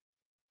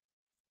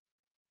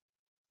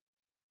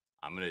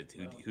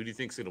 Who do you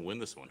think's gonna win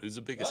this one? Who's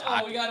the biggest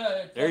hockey?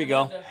 There you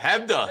go.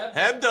 Hebda.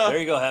 There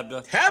you go,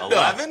 Hebda.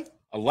 Hebda.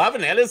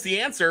 11. That is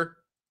the answer.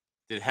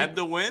 Did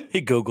Hebda win?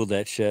 He Googled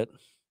that shit.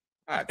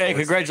 Hey,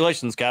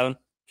 congratulations, Kevin.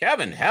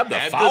 Kevin,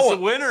 Hebda. Hebda's the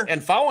winner.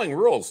 And following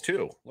rules,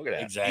 too. Look at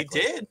that. Exactly.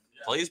 He did.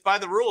 Plays by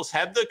the rules.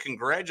 Hebda,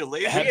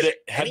 congratulations.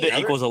 Hebda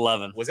equals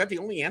 11. Was that the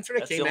only answer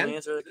that came in? That's the only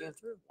answer that came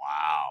through.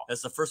 Wow.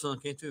 That's the first one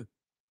that came through.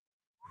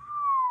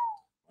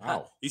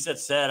 Wow. He said,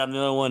 sad, I'm the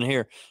only one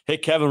here. Hey,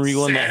 Kevin, were you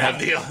one that I'm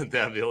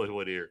the only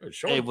one here.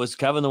 Hey, was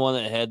Kevin the one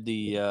that had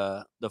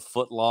the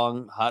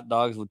foot-long hot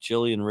dogs with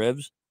chili and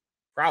ribs?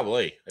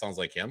 Probably. Sounds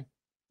like him.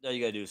 All you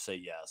got to do is say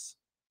yes.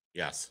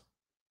 Yes.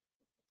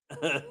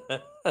 Well,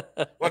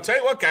 I'll tell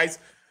you what, guys.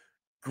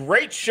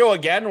 Great show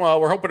again. Well,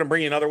 we're hoping to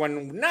bring you another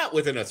one, not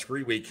within a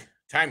 3-week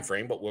time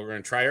frame, but we're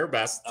going to try our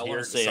best. I want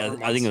to say,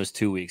 I think it was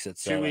 2 weeks.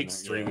 It's 2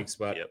 weeks, 3 weeks,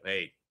 but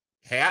hey,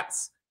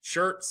 hats,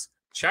 shirts,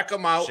 check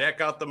them out.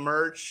 Check out the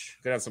merch.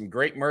 Gonna have some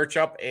great merch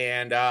up,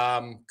 and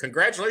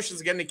congratulations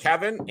again to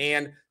Kevin,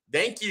 and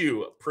thank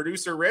you,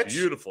 producer Rich.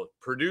 Beautiful,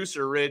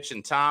 producer Rich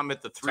and Tom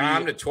at the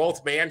Tom, the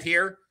 12th band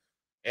here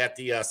at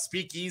the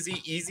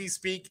Speakeasy, Easy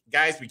Speak,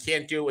 guys. We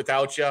can't do it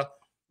without you.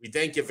 We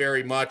thank you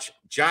very much,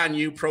 John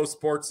Yu, Pro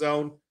Sports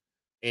Zone,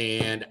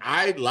 and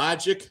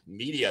iLogic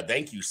Media.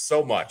 Thank you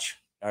so much.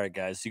 All right,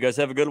 guys. You guys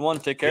have a good one.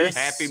 Take care.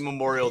 Happy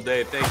Memorial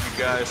Day. Thank you,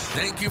 guys.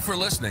 Thank you for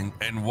listening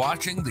and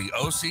watching the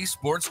OC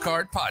Sports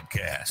Card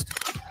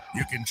Podcast.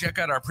 You can check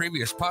out our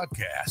previous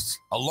podcasts,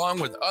 along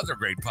with other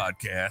great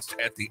podcasts,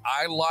 at the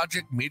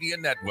iLogic Media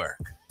Network.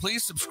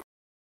 Please subscribe.